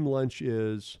the team lunch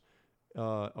is,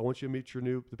 I want you to meet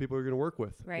the people you're going to work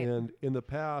with. Right. And in the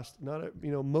past,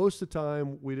 most of the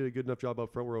time we did a good enough job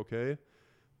up front. We're okay.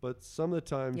 But some of the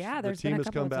times the team has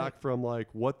come back from like,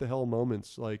 what the hell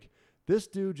moments. Like, this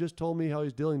dude just told me how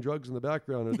he's dealing drugs in the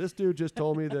background, or this dude just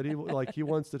told me that he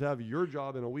wants to have your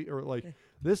job in a week, or like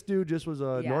this dude just was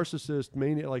a narcissist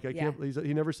maniac. Like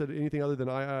he never said anything other than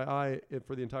I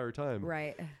for the entire time.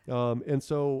 Right. And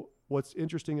so what's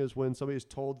interesting is when somebody is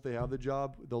told they have the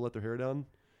job, they'll let their hair down,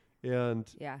 and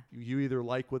you either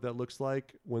like what that looks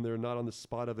like when they're not on the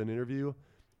spot of an interview,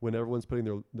 when everyone's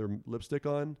putting their lipstick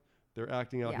on, they're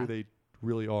acting out who they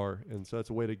really are. And so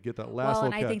that's a way to get that last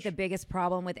little catch. I think the biggest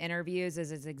problem with interviews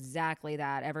is exactly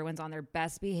that. Everyone's on their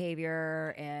best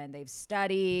behavior and they've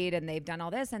studied and they've done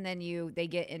all this, and then they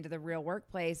get into the real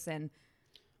workplace and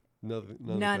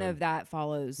none of that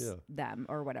follows them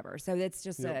or whatever. So it's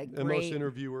just a great... And most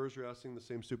interviewers are asking the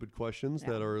same stupid questions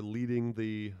that are leading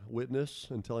the witness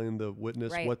and telling the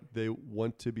witness what they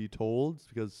want to be told,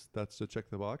 because that's to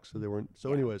check the box. So they weren't...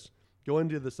 So anyways, go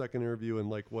into the second interview and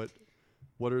like what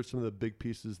are some of the big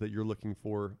pieces that you're looking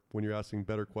for when you're asking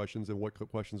better questions, and what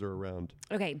questions are around?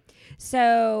 Okay.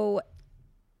 So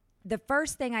the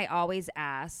first thing I always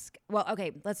ask,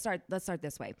 let's start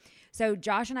this way. So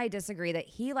Josh and I disagree that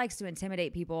he likes to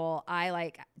intimidate people. I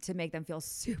like to make them feel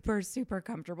super, super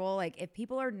comfortable. Like if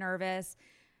people are nervous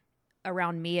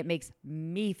around me, it makes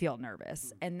me feel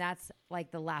nervous. And that's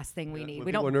like the last thing we need.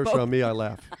 When people are nervous around me, I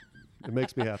laugh. It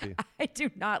makes me happy. I do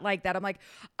not like that. I'm like,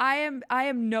 I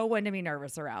am no one to be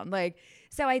nervous around. Like,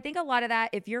 so I think a lot of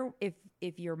that, if you're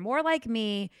more like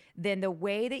me, then the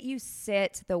way that you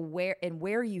sit,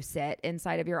 where you sit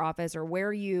inside of your office or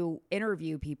where you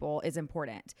interview people is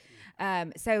important.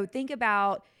 So think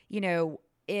about,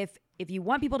 if you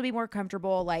want people to be more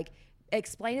comfortable, like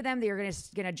explain to them that you're going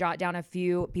to jot down a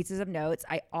few pieces of notes.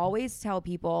 I always tell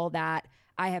people that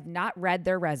I have not read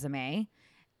their resume.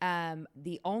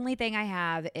 The only thing I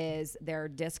have is their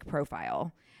DISC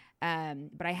profile.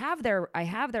 But I have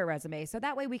their resume. So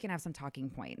that way we can have some talking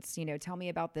points, tell me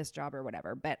about this job or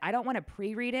whatever, but I don't want to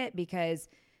pre-read it because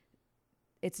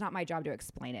it's not my job to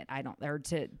explain it. I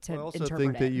also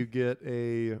think that you get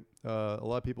a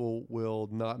lot of people will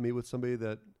not meet with somebody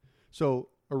so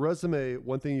a resume,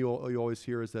 one thing you always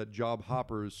hear is that job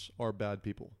hoppers are bad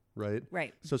people, right?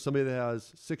 Right. So somebody that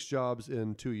has 6 jobs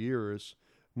in 2 years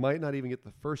might not even get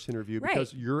the first interview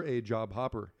because you're a job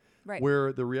hopper. Right.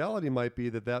 Where the reality might be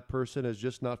that person has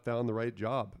just not found the right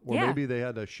job, or maybe they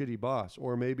had a shitty boss,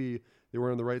 or maybe they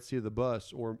weren't on the right seat of the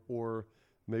bus, or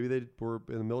maybe they were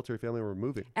in a military family and were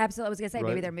moving. Absolutely. I was going to say,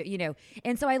 maybe they're,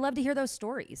 and so I love to hear those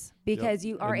stories because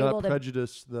you are able to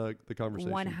prejudice the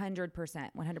conversation.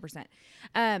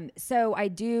 100%. So I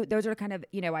do, those are kind of,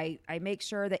 I make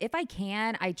sure that if I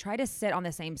can, I try to sit on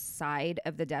the same side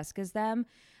of the desk as them.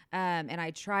 And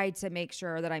I try to make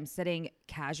sure that I'm sitting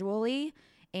casually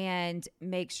and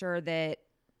make sure that,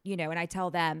 and I tell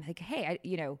them like, hey,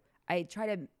 I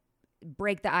try to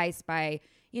break the ice by,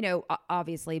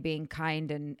 obviously being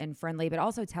kind and friendly, but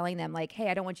also telling them like, hey,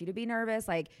 I don't want you to be nervous.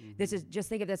 Like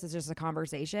think of this as just a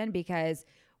conversation because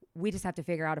we just have to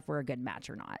figure out if we're a good match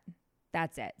or not.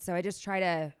 That's it. So I just try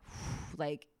to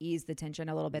like ease the tension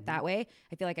a little bit that way.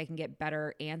 I feel like I can get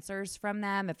better answers from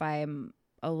them if I'm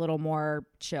a little more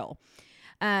chill.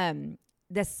 The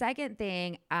second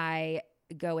thing I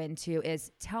go into is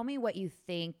tell me what you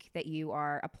think that you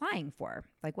are applying for.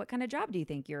 Like what kind of job do you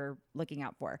think you're looking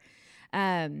out for?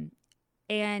 And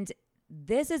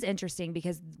this is interesting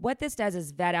because what this does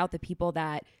is vet out the people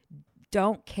that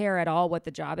don't care at all what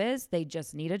the job is. They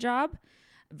just need a job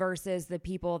versus the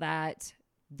people that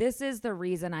this is the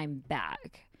reason I'm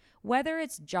back. Whether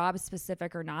it's job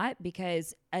specific or not,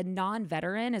 because a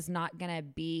non-veteran is not going to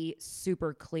be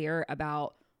super clear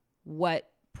about what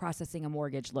processing a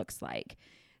mortgage looks like.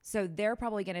 So they're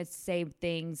probably going to say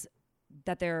things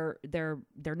that they're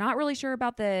not really sure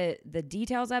about the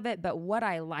details of it. But what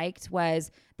I liked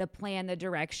was the plan, the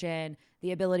direction,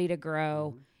 the ability to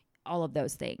grow, all of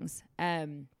those things. A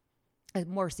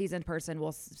more seasoned person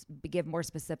will give more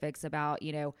specifics about,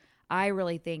 I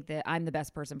really think that I'm the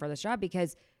best person for this job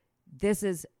because this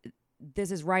is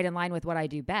right in line with what I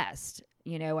do best.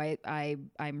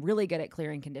 I'm really good at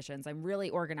clearing conditions. I'm really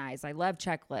organized. I love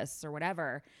checklists or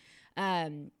whatever.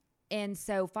 And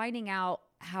so finding out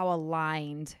how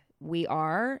aligned we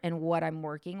are and what I'm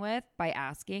working with by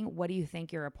asking, what do you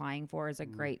think you're applying for is a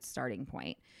great starting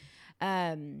point.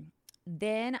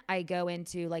 Then I go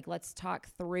into like, let's talk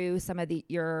through some of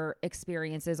your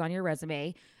experiences on your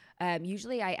resume.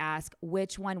 Usually I ask,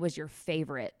 which one was your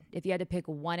favorite? If you had to pick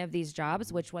one of these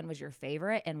jobs, which one was your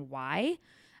favorite and why?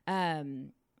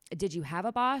 Did you have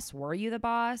a boss? Were you the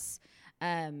boss?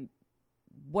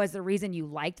 Was the reason you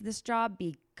liked this job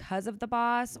because of the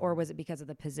boss, or was it because of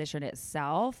the position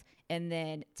itself? And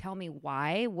then tell me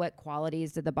why. What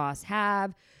qualities did the boss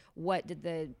have? What did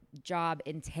the job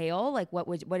entail? Like,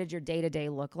 what did your day-to-day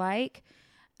look like?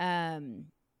 I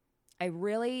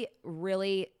really,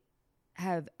 really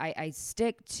I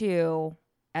stick to,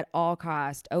 at all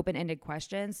cost, open-ended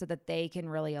questions so that they can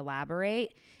really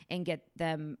elaborate and get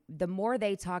them. The more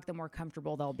they talk, the more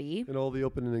comfortable they'll be. And all the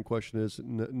open-ended question is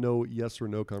no yes or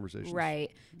no conversations.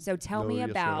 Right. So tell No me yes,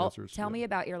 no about answers. tell Yeah. me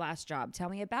about your last job. Tell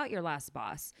me about your last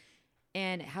boss.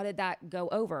 And how did that go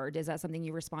over? Is that something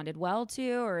you responded well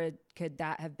to, or could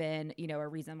that have been, a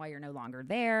reason why you're no longer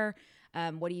there?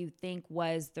 What do you think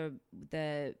was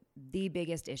the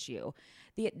biggest issue?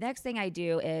 The next thing I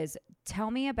do is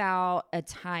tell me about a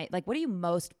time, like, what are you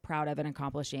most proud of and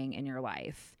accomplishing in your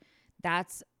life?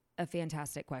 That's a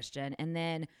fantastic question. And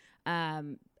then,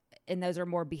 and those are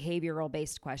more behavioral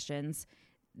based questions.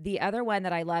 The other one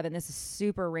that I love, and this is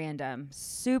super random.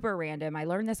 I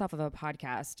learned this off of a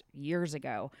podcast years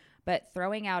ago, but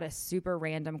throwing out a super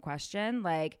random question,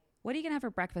 like, what are you going to have for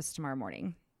breakfast tomorrow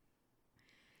morning?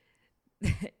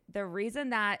 The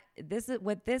reason that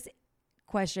what this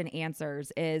question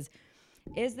answers is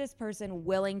this person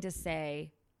willing to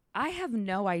say, I have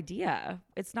no idea.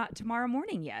 It's not tomorrow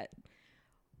morning yet.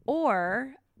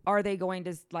 Or are they going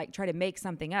to try to make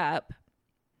something up?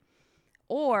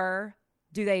 Or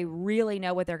do they really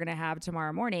know what they're going to have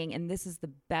tomorrow morning? And this is the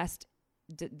best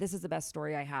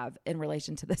story I have in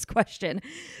relation to this question.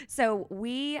 So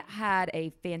we had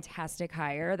a fantastic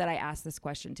hire that I asked this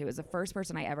question to. It was the first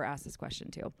person I ever asked this question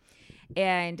to.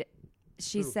 And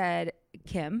she said,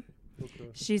 Kim,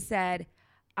 she said,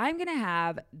 I'm going to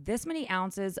have this many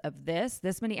ounces of this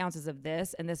many ounces of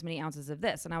this, and this many ounces of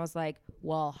this. And I was like,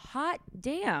 well, hot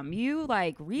damn, you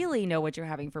really know what you're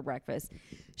having for breakfast.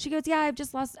 She goes, yeah, I've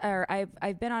just lost, or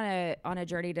I've been on a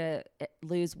journey to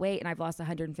lose weight, and I've lost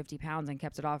 150 pounds and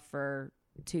kept it off for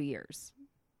 2 years.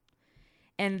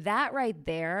 And that right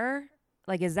there,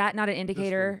 is that not an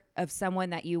indicator of someone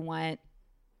that you want?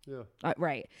 Yeah.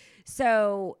 Right.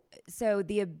 So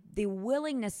the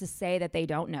willingness to say that they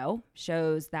don't know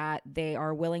shows that they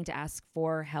are willing to ask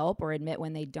for help or admit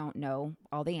when they don't know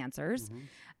all the answers.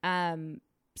 Mm-hmm.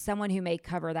 Someone who may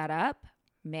cover that up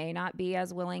may not be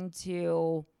as willing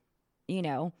to,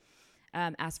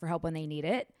 ask for help when they need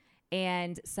it.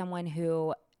 And someone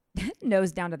who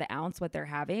knows down to the ounce what they're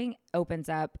having opens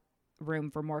up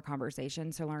room for more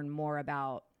conversation to learn more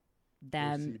about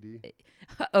them.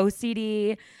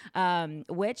 OCD,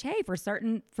 which, hey, for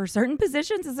certain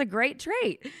positions is a great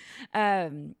trait.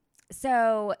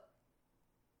 So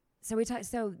we talk,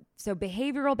 so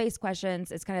behavioral based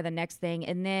questions is kind of the next thing.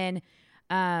 And then,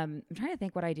 I'm trying to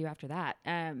think what I do after that.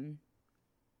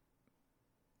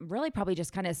 Really probably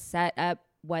just kind of set up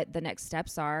what the next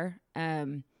steps are.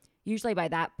 Usually by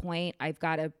that point, I've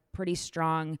got a pretty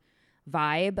strong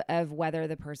vibe of whether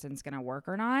the person's going to work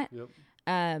or not.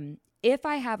 Yep. If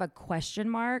I have a question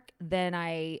mark, then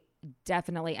I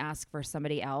definitely ask for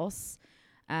somebody else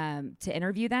to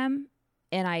interview them.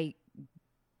 And I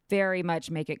very much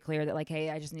make it clear that hey,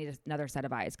 I just need another set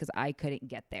of eyes because I couldn't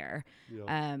get there.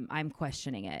 Yeah. I'm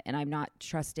questioning it and I'm not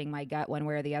trusting my gut one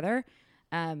way or the other.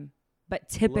 But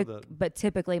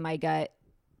typically my gut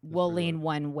will lean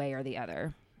one way or the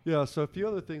other. Yeah. So a few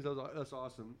other things. That's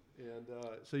awesome. And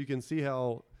so you can see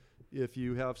how if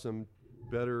you have some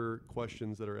better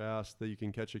questions that are asked, that you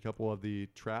can catch a couple of the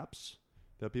traps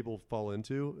that people fall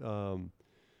into.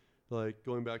 Like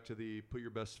going back to the put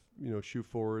your best, shoe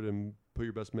forward and put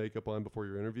your best makeup on before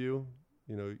your interview.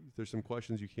 There's some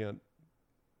questions you can't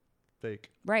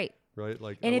fake. Right. Right.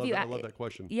 And I love that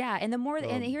question. Yeah. And the more,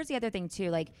 and here's the other thing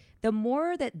too, the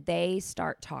more that they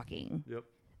start talking, yep,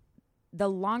 the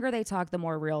longer they talk, the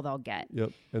more real they'll get.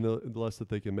 Yep. And the less that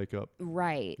they can make up.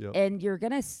 Right. Yep. And you're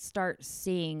going to start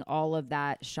seeing all of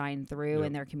that shine through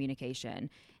in their communication.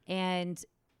 And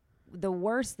the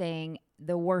worst thing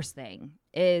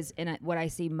is, and what I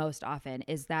see most often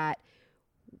is that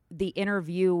the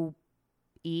interviewer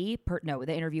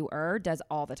does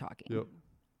all the talking. Yep.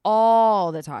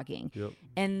 All the talking. Yep.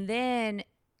 And then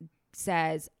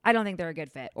says, I don't think they're a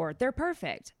good fit, or they're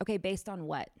perfect. Okay. Based on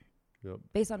what? Yep.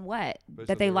 Based on what?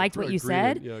 That they liked what you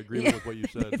said? Yeah, agreement with what you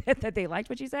said. That they liked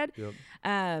what you said? Yep.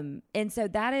 And so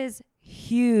that is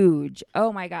huge.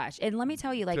 Oh my gosh. And let me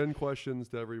tell you, 10 questions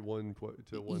to every one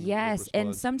to one. Yes.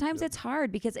 And sometimes it's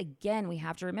hard because, again, we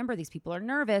have to remember these people are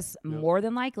nervous more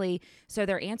than likely. So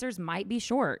their answers might be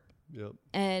short. Yep.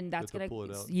 And that's Get to pull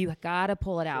it out. you got to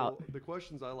pull it out. So the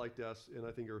questions I like to ask, and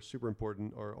I think are super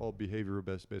important, are all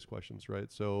behavior-based questions,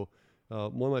 right? So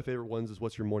one of my favorite ones is,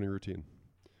 what's your morning routine?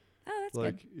 Oh, that's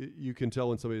Like good. you can tell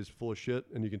when somebody's full of shit,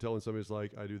 and you can tell when somebody's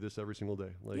like, I do this every single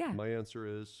day. Like Yeah. my answer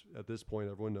is, at this point,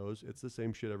 everyone knows it's the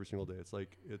same shit every single day. It's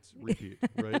like, it's repeat,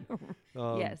 right?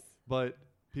 Yes. But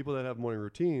people that have morning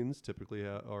routines typically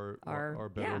are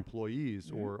better yeah.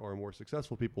 employees or are more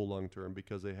successful people long term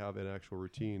because they have an actual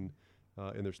routine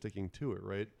and they're sticking to it,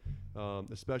 right?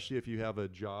 Especially if you have a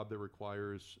job that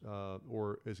requires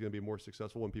or is going to be more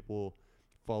successful when people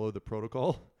follow the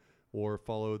protocol or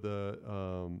follow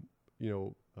the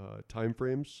time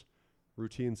frames.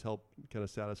 Routines help kind of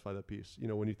satisfy that piece. You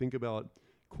know, when you think about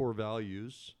core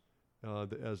values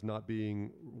as not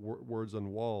being words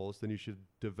on walls, then you should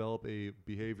develop a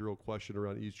behavioral question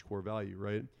around each core value,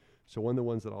 right? So one of the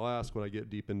ones that I'll ask when I get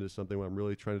deep into something, when I'm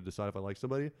really trying to decide if I like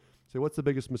somebody, say, what's the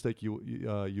biggest mistake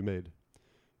you made?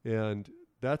 And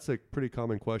that's a pretty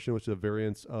common question, which is a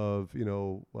variance of,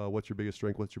 what's your biggest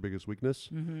strength? What's your biggest weakness?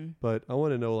 Mm-hmm. But I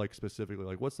want to know, like, specifically,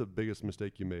 like, what's the biggest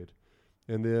mistake you made?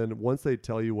 And then once they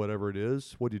tell you whatever it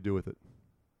is, what do you do with it?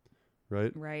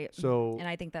 Right. Right. So, and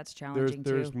I think that's challenging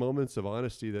there's too. moments of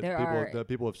honesty that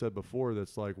people have said before.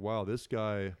 That's like, wow, this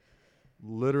guy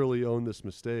literally owned this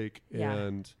mistake. Yeah.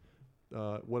 And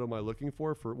what am I looking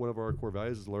for? For one of our core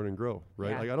values is learn and grow.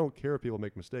 Right. Yeah. Like, I don't care if people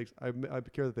make mistakes. I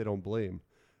care that they don't blame.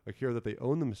 I care that they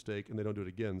own the mistake and they don't do it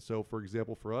again. So, for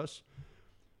example, for us,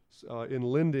 in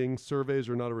lending, surveys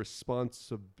are not a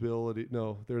responsibility.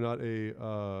 No, they're not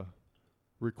a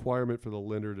requirement for the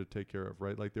lender to take care of,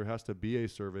 right? Like, there has to be a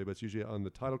survey, but it's usually on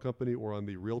the title company or on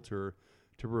the realtor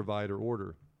to provide or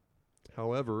order.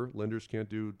 However, lenders can't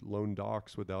do loan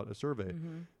docs without a survey.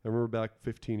 Mm-hmm. I remember back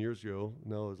 15 years ago,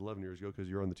 no, it was 11 years ago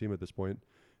because you're on the team at this point.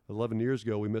 11 years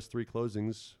ago, we missed 3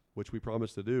 closings, which we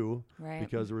promised to do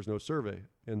because there was no survey.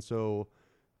 And so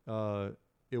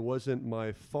it wasn't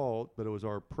my fault, but it was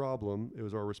our problem. It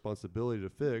was our responsibility to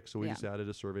fix. So we just added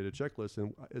a survey to checklist.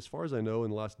 And as far as I know, in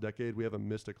the last decade, we haven't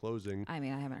missed a closing. I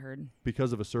mean, I haven't heard.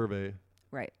 Because of a survey.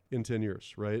 Right. In 10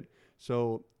 years, right?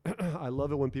 So I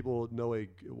love it when people know a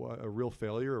real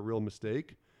failure, a real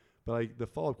mistake. But the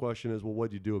follow-up question is, well, what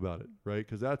do you do about it, right?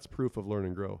 Because that's proof of learn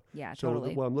and grow. Yeah, so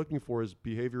totally. What I'm looking for is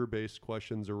behavior-based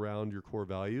questions around your core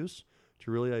values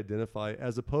to really identify,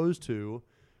 as opposed to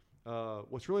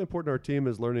what's really important to our team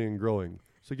is learning and growing.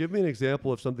 So give me an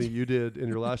example of something you did in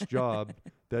your last job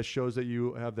that shows that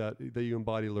you have that you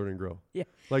embody learn and grow. Yeah.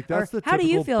 Like that's or the how do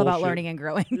you typical feel about bullshit. learning and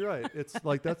growing? You're right. It's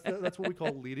like that's what we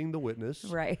call leading the witness.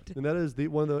 Right. And that is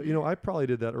one of the, I probably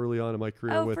did that early on in my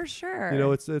career. Oh, for sure.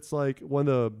 It's like one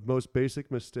of the most basic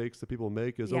mistakes that people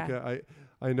make is, okay,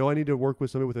 I know I need to work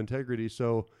with somebody with integrity.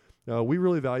 So we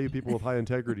really value people with high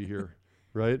integrity here.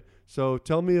 Right. So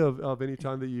tell me of any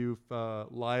time that you've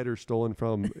lied or stolen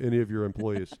from any of your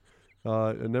employees.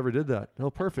 I never did that. Oh,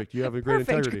 perfect. You have a great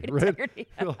integrity, right? Integrity.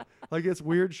 Like, it's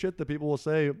weird shit that people will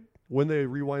say when they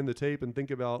rewind the tape and think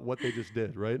about what they just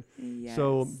did, right? Yes.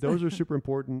 So those are super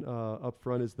important up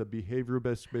front, is the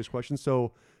behavior-based questions.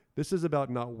 So this is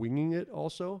about not winging it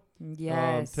also.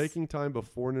 Yes. Taking time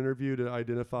before an interview to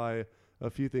identify a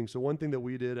few things. So one thing that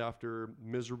we did after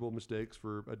miserable mistakes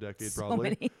for a decade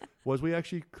probably was we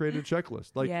actually created a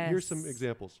checklist. Like, here's some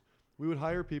examples. We would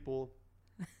hire people.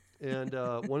 And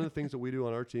one of the things that we do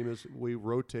on our team is we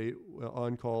rotate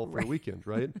on call for a weekend,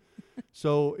 right?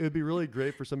 So it would be really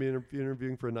great for somebody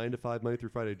interviewing for a 9 to 5 Monday through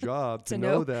Friday job to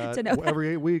know that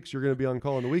every 8 weeks you're going to be on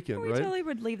call on the weekend, right? We totally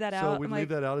would leave that out. So we'd leave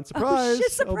that out, and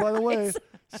surprise! Oh, by the way.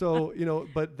 So,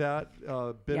 but that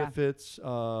benefits,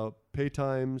 pay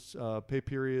times, pay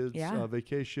periods,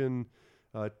 vacation,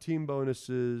 team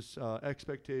bonuses,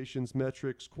 expectations,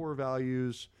 metrics, core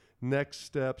values, next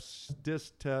steps,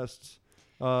 DISC tests.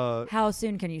 How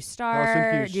soon can you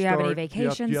start? Do you have any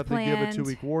vacations do you have planned? to give a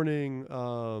 2-week warning?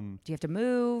 Do you have to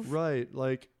move? Right.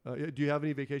 Like, do you have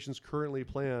any vacations currently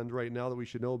planned right now that we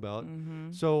should know about?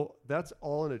 Mm-hmm. So that's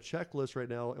all in a checklist right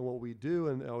now. And what we do,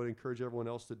 and I would encourage everyone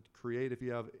else to create, if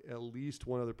you have at least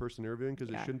one other person interviewing,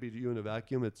 because it shouldn't be you in a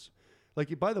vacuum. It's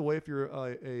like, by the way, if you're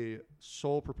a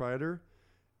sole proprietor,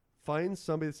 find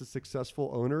somebody that's a successful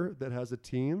owner that has a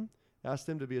team. Ask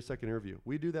them to be a second interview.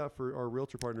 We do that for our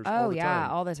realtor partners all the time.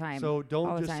 all the time. So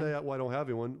don't just say, well, I don't have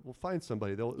anyone. We'll find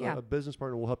somebody. A business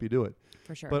partner will help you do it.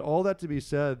 For sure. But all that to be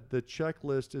said, the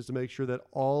checklist is to make sure that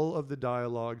all of the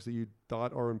dialogues that you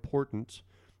thought are important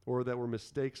or that were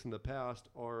mistakes in the past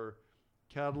are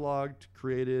cataloged,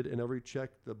 created, and every check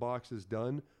the box is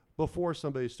done before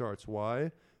somebody starts.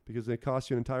 Why? Because it costs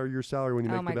you an entire year's salary when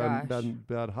you make the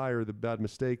bad hire, the bad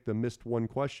mistake, the missed one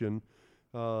question.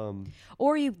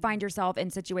 Or you find yourself in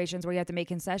situations where you have to make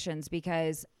concessions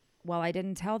because, well, I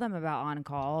didn't tell them about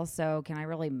on-call, so can I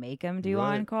really make them do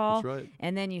Right, on-call? that's right.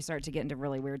 And then you start to get into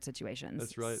really weird situations.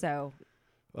 That's right. So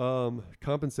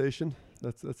compensation.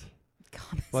 That's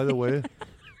by the way,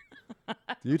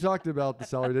 you talked about the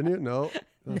salary, didn't you? No.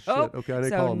 Oh, nope. Shit. Okay, I didn't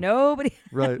So call him. nobody,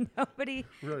 Right. nobody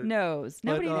Right. knows.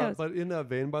 Nobody knows. But in that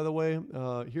vein, by the way,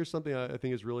 here's something I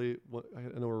think is really.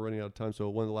 I know we're running out of time, so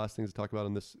one of the last things to talk about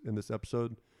in this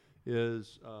episode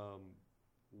is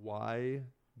why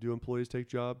do employees take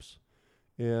jobs,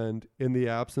 and in the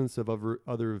absence of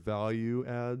other value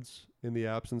adds, in the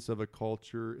absence of a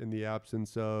culture, in the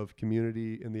absence of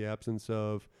community, in the absence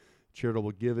of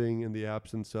charitable giving, in the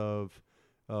absence of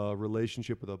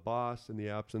relationship with a boss, in the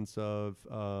absence of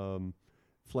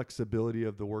flexibility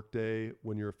of the workday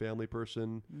when you're a family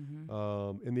person.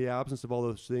 In the absence of all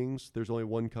those things, there's only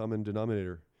one common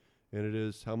denominator, and it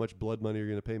is how much blood money you're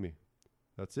going to pay me.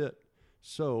 That's it.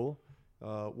 So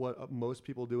what most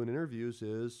people do in interviews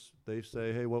is they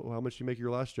say, hey, how much do you make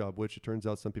your last job? Which it turns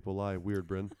out some people lie. Weird,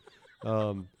 Bryn.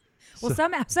 Well,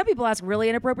 some people ask really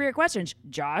inappropriate questions,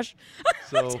 Josh.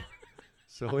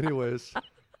 So anyways,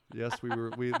 yes,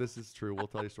 this is true. We'll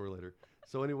tell you a story later.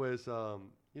 So anyways,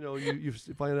 you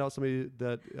find out somebody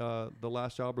that the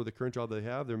last job or the current job they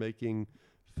have, they're making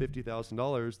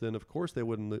 $50,000, then of course they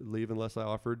wouldn't leave unless I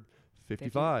offered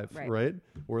 55, 50, right?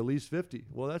 Or at least 50.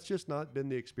 Well, that's just not been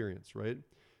the experience, right?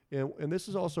 And this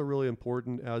is also really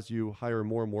important as you hire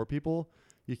more and more people.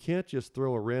 You can't just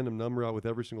throw a random number out with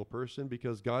every single person,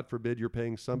 because God forbid you're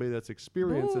paying somebody that's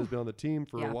experienced, has been on the team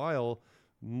for a while,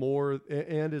 more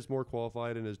and is more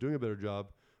qualified and is doing a better job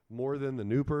more than the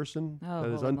new person that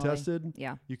is untested. Moly.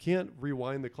 Yeah. You can't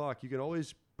rewind the clock. You can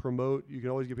always promote, you can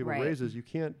always give people raises. You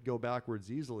can't go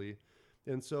backwards easily.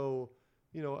 And so,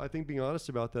 I think being honest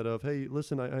about that of, hey,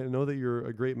 listen, I know that you're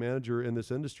a great manager in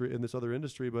this industry, in this other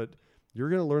industry, but you're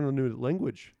going to learn a new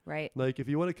language. Right. Like if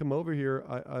you want to come over here,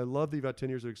 I love that you've got 10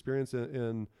 years of experience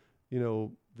in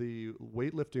the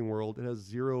weightlifting world. It has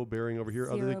zero bearing over here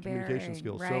other than communication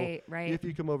skills. Right, so if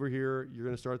you come over here, you're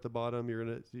going to start at the bottom.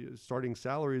 Starting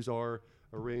salaries are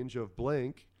a range of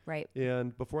blank. Right.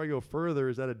 And before I go further,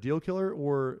 is that a deal killer,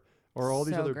 or are all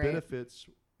these other benefits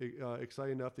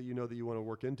exciting enough that you know that you want to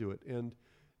work into it? And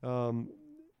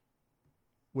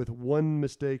with one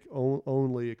mistake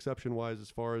only, exception-wise, as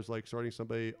far as like starting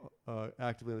somebody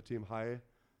actively on the team high,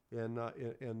 and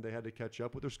they had to catch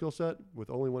up with their skill set, with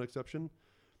only one exception.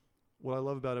 What I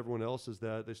love about everyone else is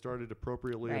that they started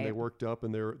appropriately and they worked up,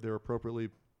 and they're appropriately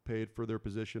paid for their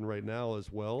position right now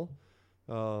as well,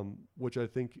 which I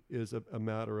think is a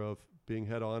matter of being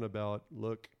head on about,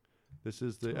 look, this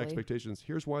is the expectations.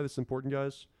 Here's why this is important,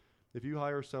 guys. If you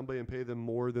hire somebody and pay them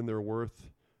more than they're worth,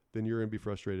 then you're going to be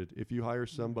frustrated. If you hire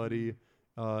somebody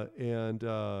and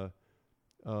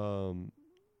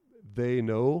they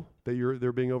know that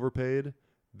they're being overpaid,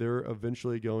 they're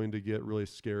eventually going to get really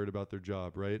scared about their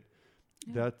job, right?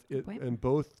 Yeah, and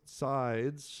both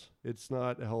sides, it's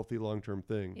not a healthy long-term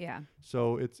thing. Yeah.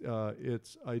 So it's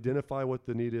identify what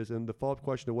the need is, and the follow-up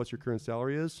question to what's your current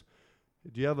salary is.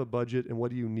 Do you have a budget, and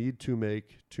what do you need to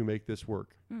make this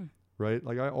work? Right?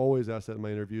 Like I always ask that in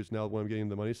my interviews now when I'm getting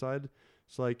the money side.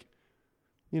 It's like,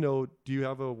 do you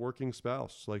have a working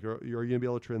spouse? Like, are you going to be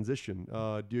able to transition?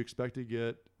 Do you expect to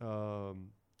get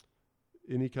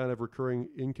any kind of recurring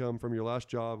income from your last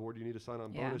job, or do you need a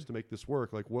sign-on bonus to make this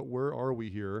work? Like, where are we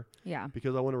here? Yeah.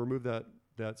 Because I want to remove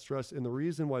that stress. And the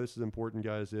reason why this is important,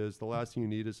 guys, is the last thing you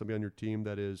need is somebody on your team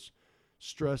that is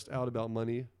stressed out about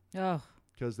money. Oh.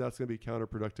 Because that's going to be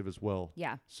counterproductive as well.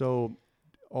 Yeah. So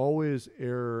always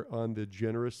err on the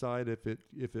generous side if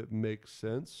it makes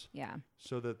sense. Yeah.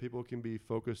 So that people can be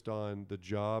focused on the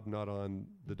job, not on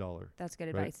the dollar. That's good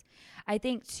advice. I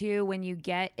think too, when you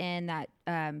get in that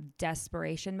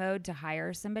desperation mode to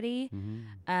hire somebody,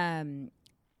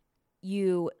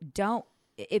 you don't,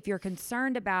 if you're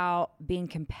concerned about being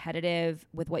competitive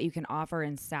with what you can offer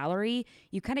in salary,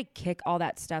 you kind of kick all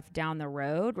that stuff down the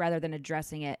road rather than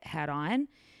addressing it head on.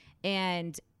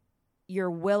 And you're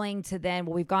willing to then,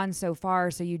 we've gone so far,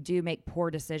 so you do make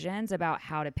poor decisions about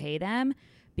how to pay them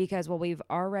because, we've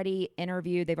already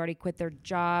interviewed, they've already quit their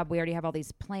job, we already have all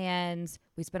these plans,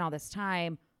 we spent all this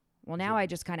time. Well, now I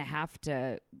just kind of have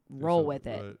to roll with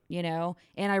it, and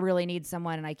I really need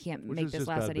someone and I can't make this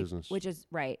last any, which is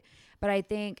right. But I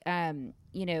think,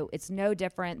 it's no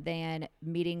different than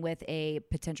meeting with a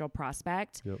potential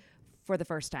prospect for the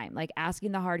first time, like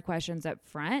asking the hard questions up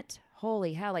front.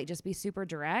 Holy hell, like just be super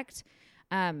direct.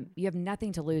 You have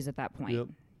nothing to lose at that point.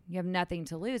 You have nothing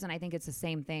to lose. And I think it's the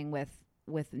same thing with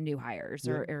with new hires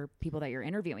Yep. or people that you're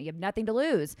interviewing. You have nothing to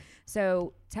lose.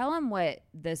 So tell them what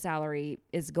the salary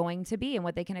is going to be and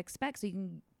what they can expect so you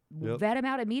can Yep. vet them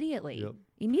out immediately. Yep.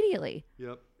 Immediately.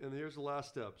 Yep. And here's the last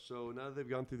step. So now that they've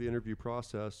gone through the interview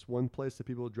process, one place that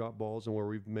people drop balls and where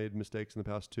we've made mistakes in the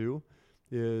past too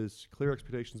is clear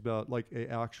expectations about like a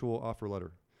actual offer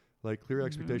letter. Like clear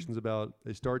expectations about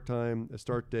a start time, a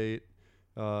start date.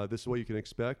 This is what you can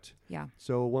expect. Yeah.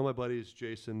 So one of my buddies,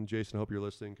 Jason, I hope you're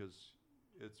listening because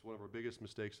it's one of our biggest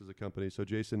mistakes as a company. So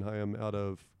Jason Hyam out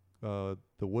of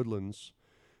the Woodlands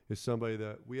is somebody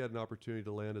that we had an opportunity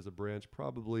to land as a branch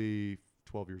probably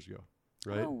 12 years ago,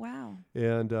 right? Oh, wow.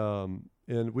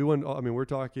 And we went, I mean, we're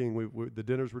talking, the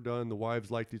dinners were done, the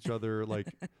wives liked each other. Like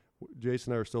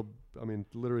Jason and I are still, I mean,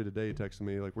 literally today he texted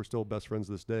me, like we're still best friends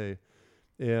this day.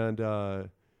 And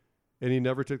he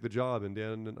never took the job. And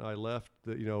Dan and I left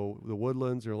the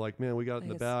Woodlands and we're like, man, we got it in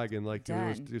the bag. And like,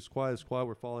 it was quiet.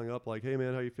 We're following up like, hey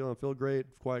man, how you feeling? Feel great.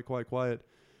 Quiet.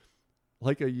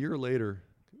 Like a year later,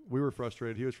 we were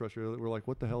frustrated. He was frustrated. We're like,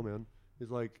 what the hell, man? He's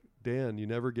like, Dan, you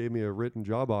never gave me a written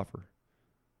job offer.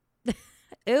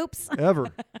 Oops. Ever.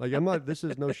 Like, I'm not, this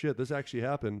is no shit. This actually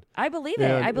happened. I believe it.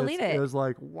 I believe it. It was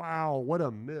like, wow, what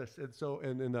a miss. And so,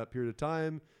 and in that period of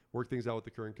time, work things out with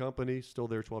the current company, still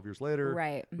there 12 years later.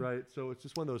 Right. So it's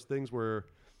just one of those things where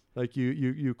like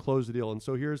you close the deal. And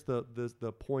so here's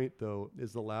the point though,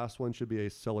 is the last one should be a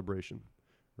celebration,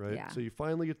 right? Yeah. So you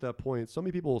finally get to that point. So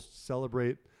many people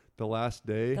celebrate the last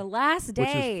day. The last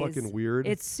day. Which is fucking weird.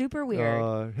 It's super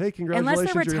weird. Hey, congratulations.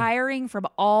 Unless they're retiring from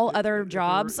all other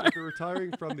jobs. If they're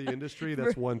retiring from the industry,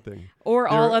 that's one thing. Or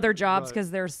all other jobs because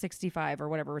they're 65 or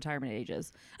whatever retirement age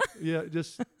is. Yeah,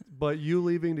 but you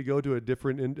leaving to go to a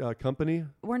different company.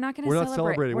 We're not going to celebrate. We're not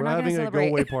celebrating. We're not having a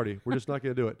go-away party. We're just not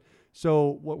going to do it.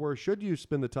 So where should you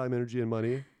spend the time, energy, and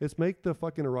money? It's make the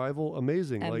fucking arrival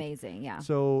amazing. Amazing, yeah.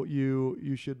 So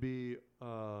you should be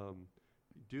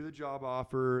do the job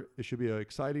offer. It should be an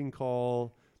exciting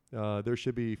call. There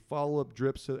should be follow-up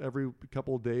drips every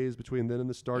couple of days between then and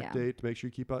the start date to make sure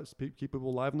you keep people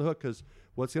alive on the hook. Because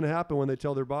what's going to happen when they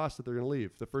tell their boss that they're going to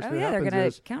leave? The first thing that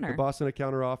happens is the boss going to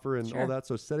counter offer and all that.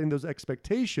 So setting those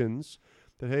expectations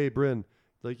that, hey, Bryn,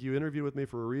 like you interviewed with me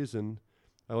for a reason.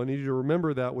 I need you to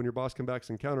remember that when your boss comes back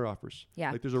and counter offers.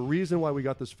 Yeah. Like there's a reason why we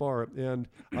got this far. And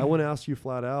I want to ask you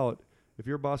flat out, if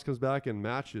your boss comes back and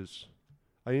matches,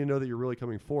 I need to know that you're really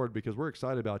coming forward because we're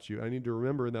excited about you. I need to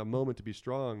remember in that moment to be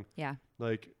strong. Yeah.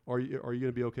 Like, are you going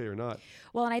to be okay or not?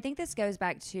 Well, and I think this goes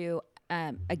back to,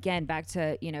 again, back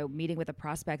to, meeting with a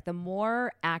prospect. The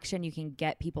more action you can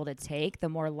get people to take, the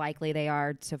more likely they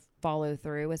are to follow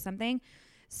through with something.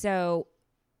 So,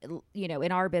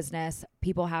 in our business,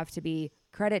 people have to be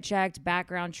credit checked,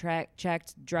 background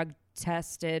checked, drug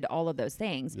tested, all of those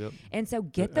things. Yep. And so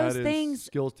get those things.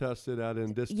 Skills tested, add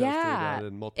in disc tested, add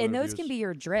in multiple and interviews. Those can be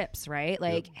your drips, right?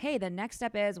 Like, hey, the next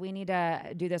step is we need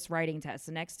to do this writing test.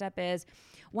 The next step is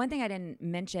one thing I didn't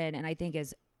mention and I think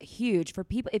is huge for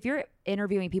people. If you're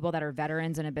interviewing people that are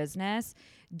veterans in a business,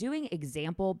 doing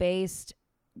example-based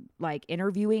like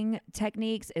interviewing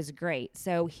techniques is great.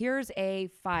 So here's a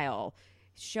file.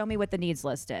 Show me what the needs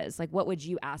list is. Like, what would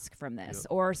you ask from this? Yep.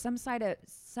 Or some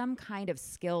kind of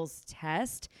skills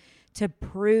test to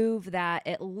prove that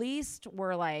at least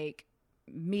we're like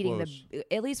meeting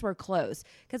at least we're close.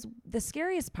 Because the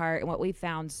scariest part and what we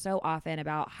found so often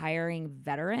about hiring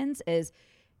veterans is,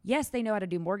 yes, they know how to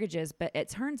do mortgages, but it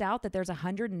turns out that there's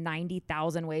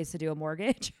 190,000 ways to do a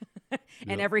mortgage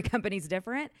and every company's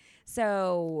different.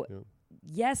 So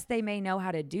yes, they may know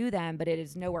how to do them, but it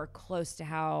is nowhere close to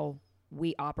how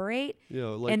we operate.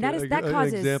 Like and that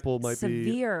causes example might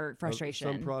severe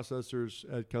frustration. Some processors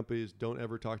at companies don't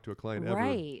ever talk to a client ever.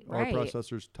 Right. Our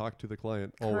processors talk to the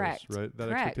client always, right? That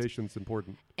expectation is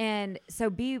important. And so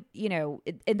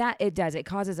it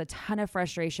causes a ton of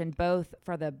frustration both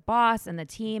for the boss and the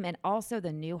team and also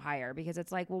the new hire, because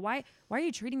it's like, well, why are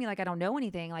you treating me like I don't know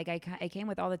anything? Like I came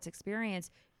with all this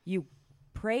experience. You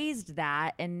praised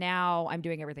that and now I'm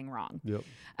doing everything wrong.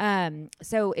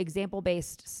 So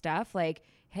example-based stuff like,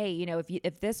 hey,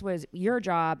 if this was your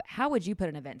job, how would you put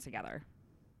an event together?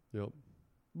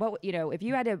 What, if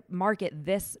you had to market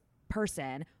this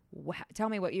person, tell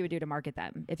me what you would do to market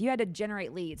them. If you had to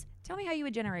generate leads, tell me how you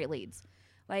would generate leads.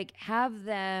 Like, have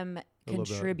them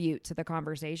contribute to the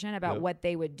conversation about what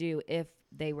they would do if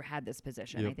they had this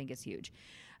position. I think is huge.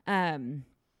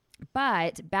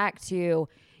 But back to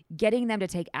getting them to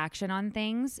take action on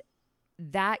things,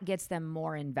 that gets them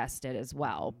more invested as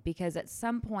well, because at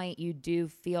some point you do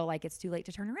feel like it's too late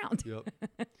to turn around,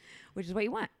 which is what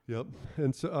you want.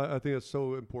 And so I think it's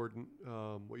so important.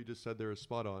 What you just said there is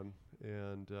spot on.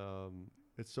 And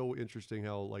it's so interesting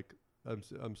how like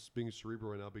I'm being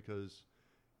cerebral right now because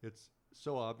it's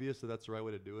so obvious that that's the right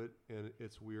way to do it, and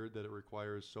it's weird that it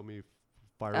requires so many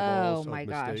fireballs of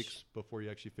mistakes before you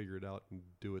actually figure it out and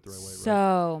do it the right way.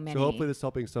 So many. So hopefully this is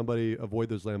helping somebody avoid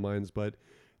those landmines. But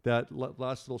that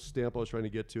last little stamp I was trying to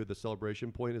get to at the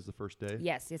celebration point is the first day.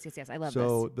 Yes. I love this.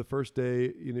 So the first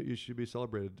day, you should be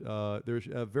celebrated. There's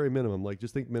a very minimum, like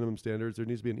just think minimum standards. There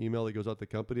needs to be an email that goes out to the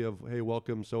company of, hey,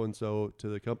 welcome so-and-so to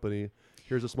the company.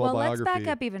 Here's a small biography. Let's back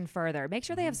up even further. Make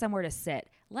sure they have somewhere to sit.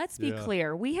 Let's be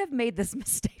clear. We have made this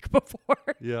mistake before.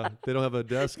 Yeah. They don't have a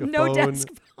desk, a no phone, desk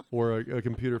or a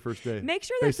computer first day. Make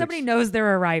sure that somebody knows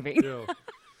they're arriving. Yeah.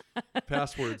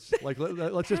 Passwords. Like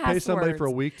let's just pay somebody for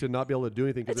a week to not be able to do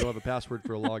anything because they don't have a password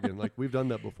for a login. Like we've done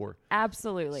that before.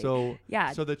 Absolutely. So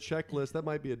So the checklist, that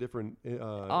might be a different.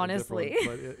 Honestly,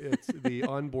 but it's the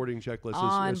onboarding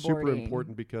checklist is super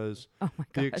important because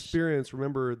the experience.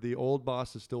 Remember, the old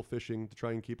boss is still fishing to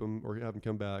try and keep him or have him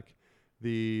come back.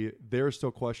 They're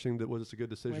still questioning that was this a good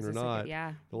decision or not.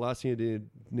 The last thing you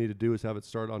need to do is have it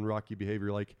start on rocky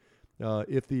behavior. Like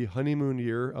if the honeymoon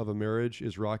year of a marriage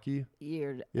is rocky,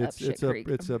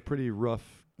 it's a pretty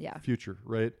rough future,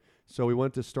 right? So we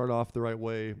want to start off the right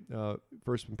way.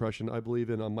 First impression, I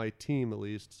believe in on my team at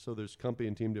least. So there's company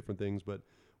and team different things, but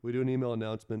we do an email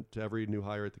announcement to every new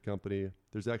hire at the company.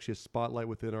 There's actually a spotlight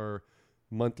within our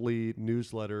monthly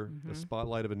newsletter, a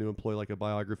spotlight of a new employee, like a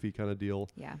biography kind of deal.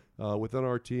 Yeah. Within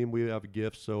our team, we have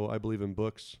gifts. So I believe in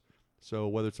books. So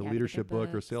whether it's a leadership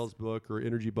book or a sales book or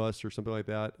Energy Bus or something like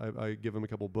that, I give them a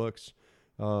couple books.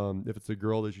 If it's a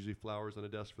girl, there's usually flowers on a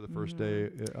desk for the first day.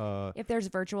 If there's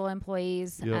virtual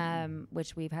employees,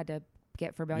 which we've had to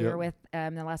get familiar with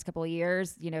in the last couple of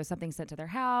years, something sent to their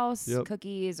house,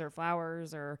 cookies or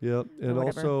flowers or and or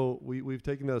also we've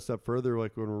taken that a step further,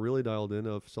 like when we're really dialed in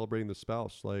of celebrating the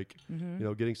spouse, like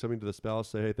getting something to the spouse,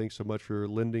 say, hey, thanks so much for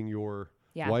lending your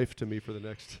wife to me for the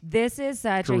next This is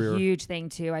such career. A huge thing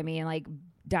too. I mean, like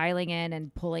dialing in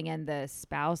and pulling in the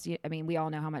spouse. I mean, we all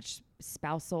know how much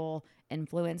spousal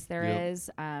influence there is,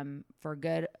 for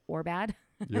good or bad.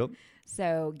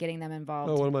 So getting them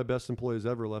involved. One of my best employees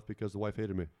ever left because the wife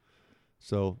hated me.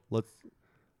 So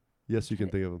yes, you can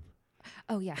think of him.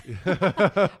 Oh yeah.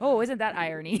 Oh, isn't that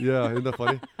irony? Yeah, isn't that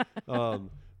funny?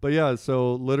 But yeah,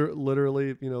 so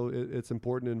literally, it's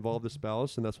important to involve the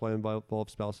spouse, and that's why I involve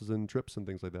spouses in trips and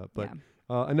things like that. But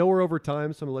I know we're over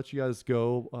time, so I'm gonna let you guys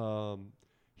go.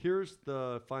 Here's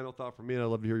the final thought for me, and I'd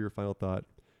love to hear your final thought.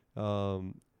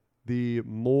 The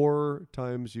more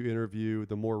times you interview,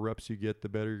 the more reps you get, the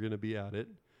better you're going to be at it.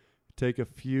 Take a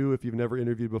few, if you've never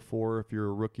interviewed before, if you're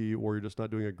a rookie or you're just not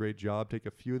doing a great job, take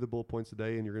a few of the bullet points a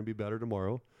day and you're going to be better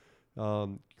tomorrow.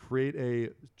 Create a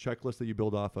checklist that you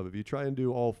build off of. If you try and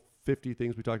do all 50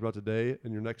 things we talked about today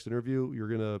in your next interview, you're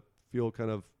going to feel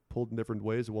kind of pulled in different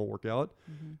ways. It won't work out.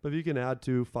 But if you can add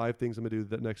to 5 things, I'm going to do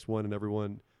that next one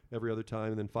and every other time,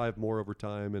 and then 5 more over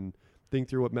time, and think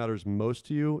through what matters most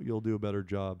to you, you'll do a better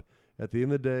job. At the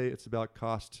end of the day, it's about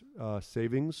cost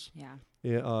savings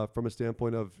from a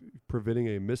standpoint of preventing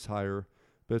a mishire,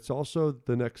 but it's also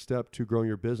the next step to growing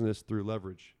your business through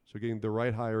leverage. So getting the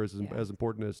right hire is as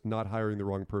important as not hiring the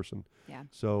wrong person. Yeah.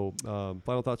 So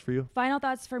final thoughts for you? Final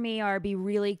thoughts for me are be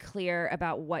really clear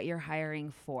about what you're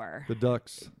hiring for. The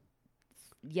ducks.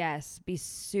 Yes, be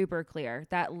super clear.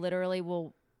 That literally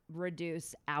will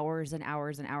reduce hours and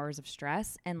hours and hours of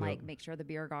stress and make sure the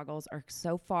beer goggles are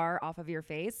so far off of your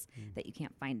face that you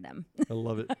can't find them. I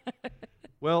love it.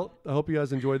 Well, I hope you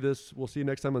guys enjoyed this. We'll see you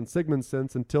next time on Sigmund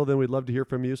Sense. Until then, we'd love to hear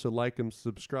from you. So like and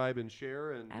subscribe and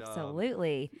share. And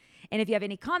absolutely. And if you have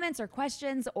any comments or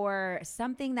questions or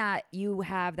something that you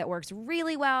have that works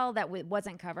really well that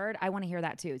wasn't covered, I want to hear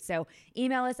that too. So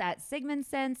email us at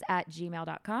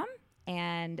sigmundsense@gmail.com.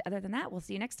 And other than that, we'll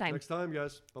see you next time. Next time,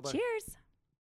 guys. Bye-bye. Cheers.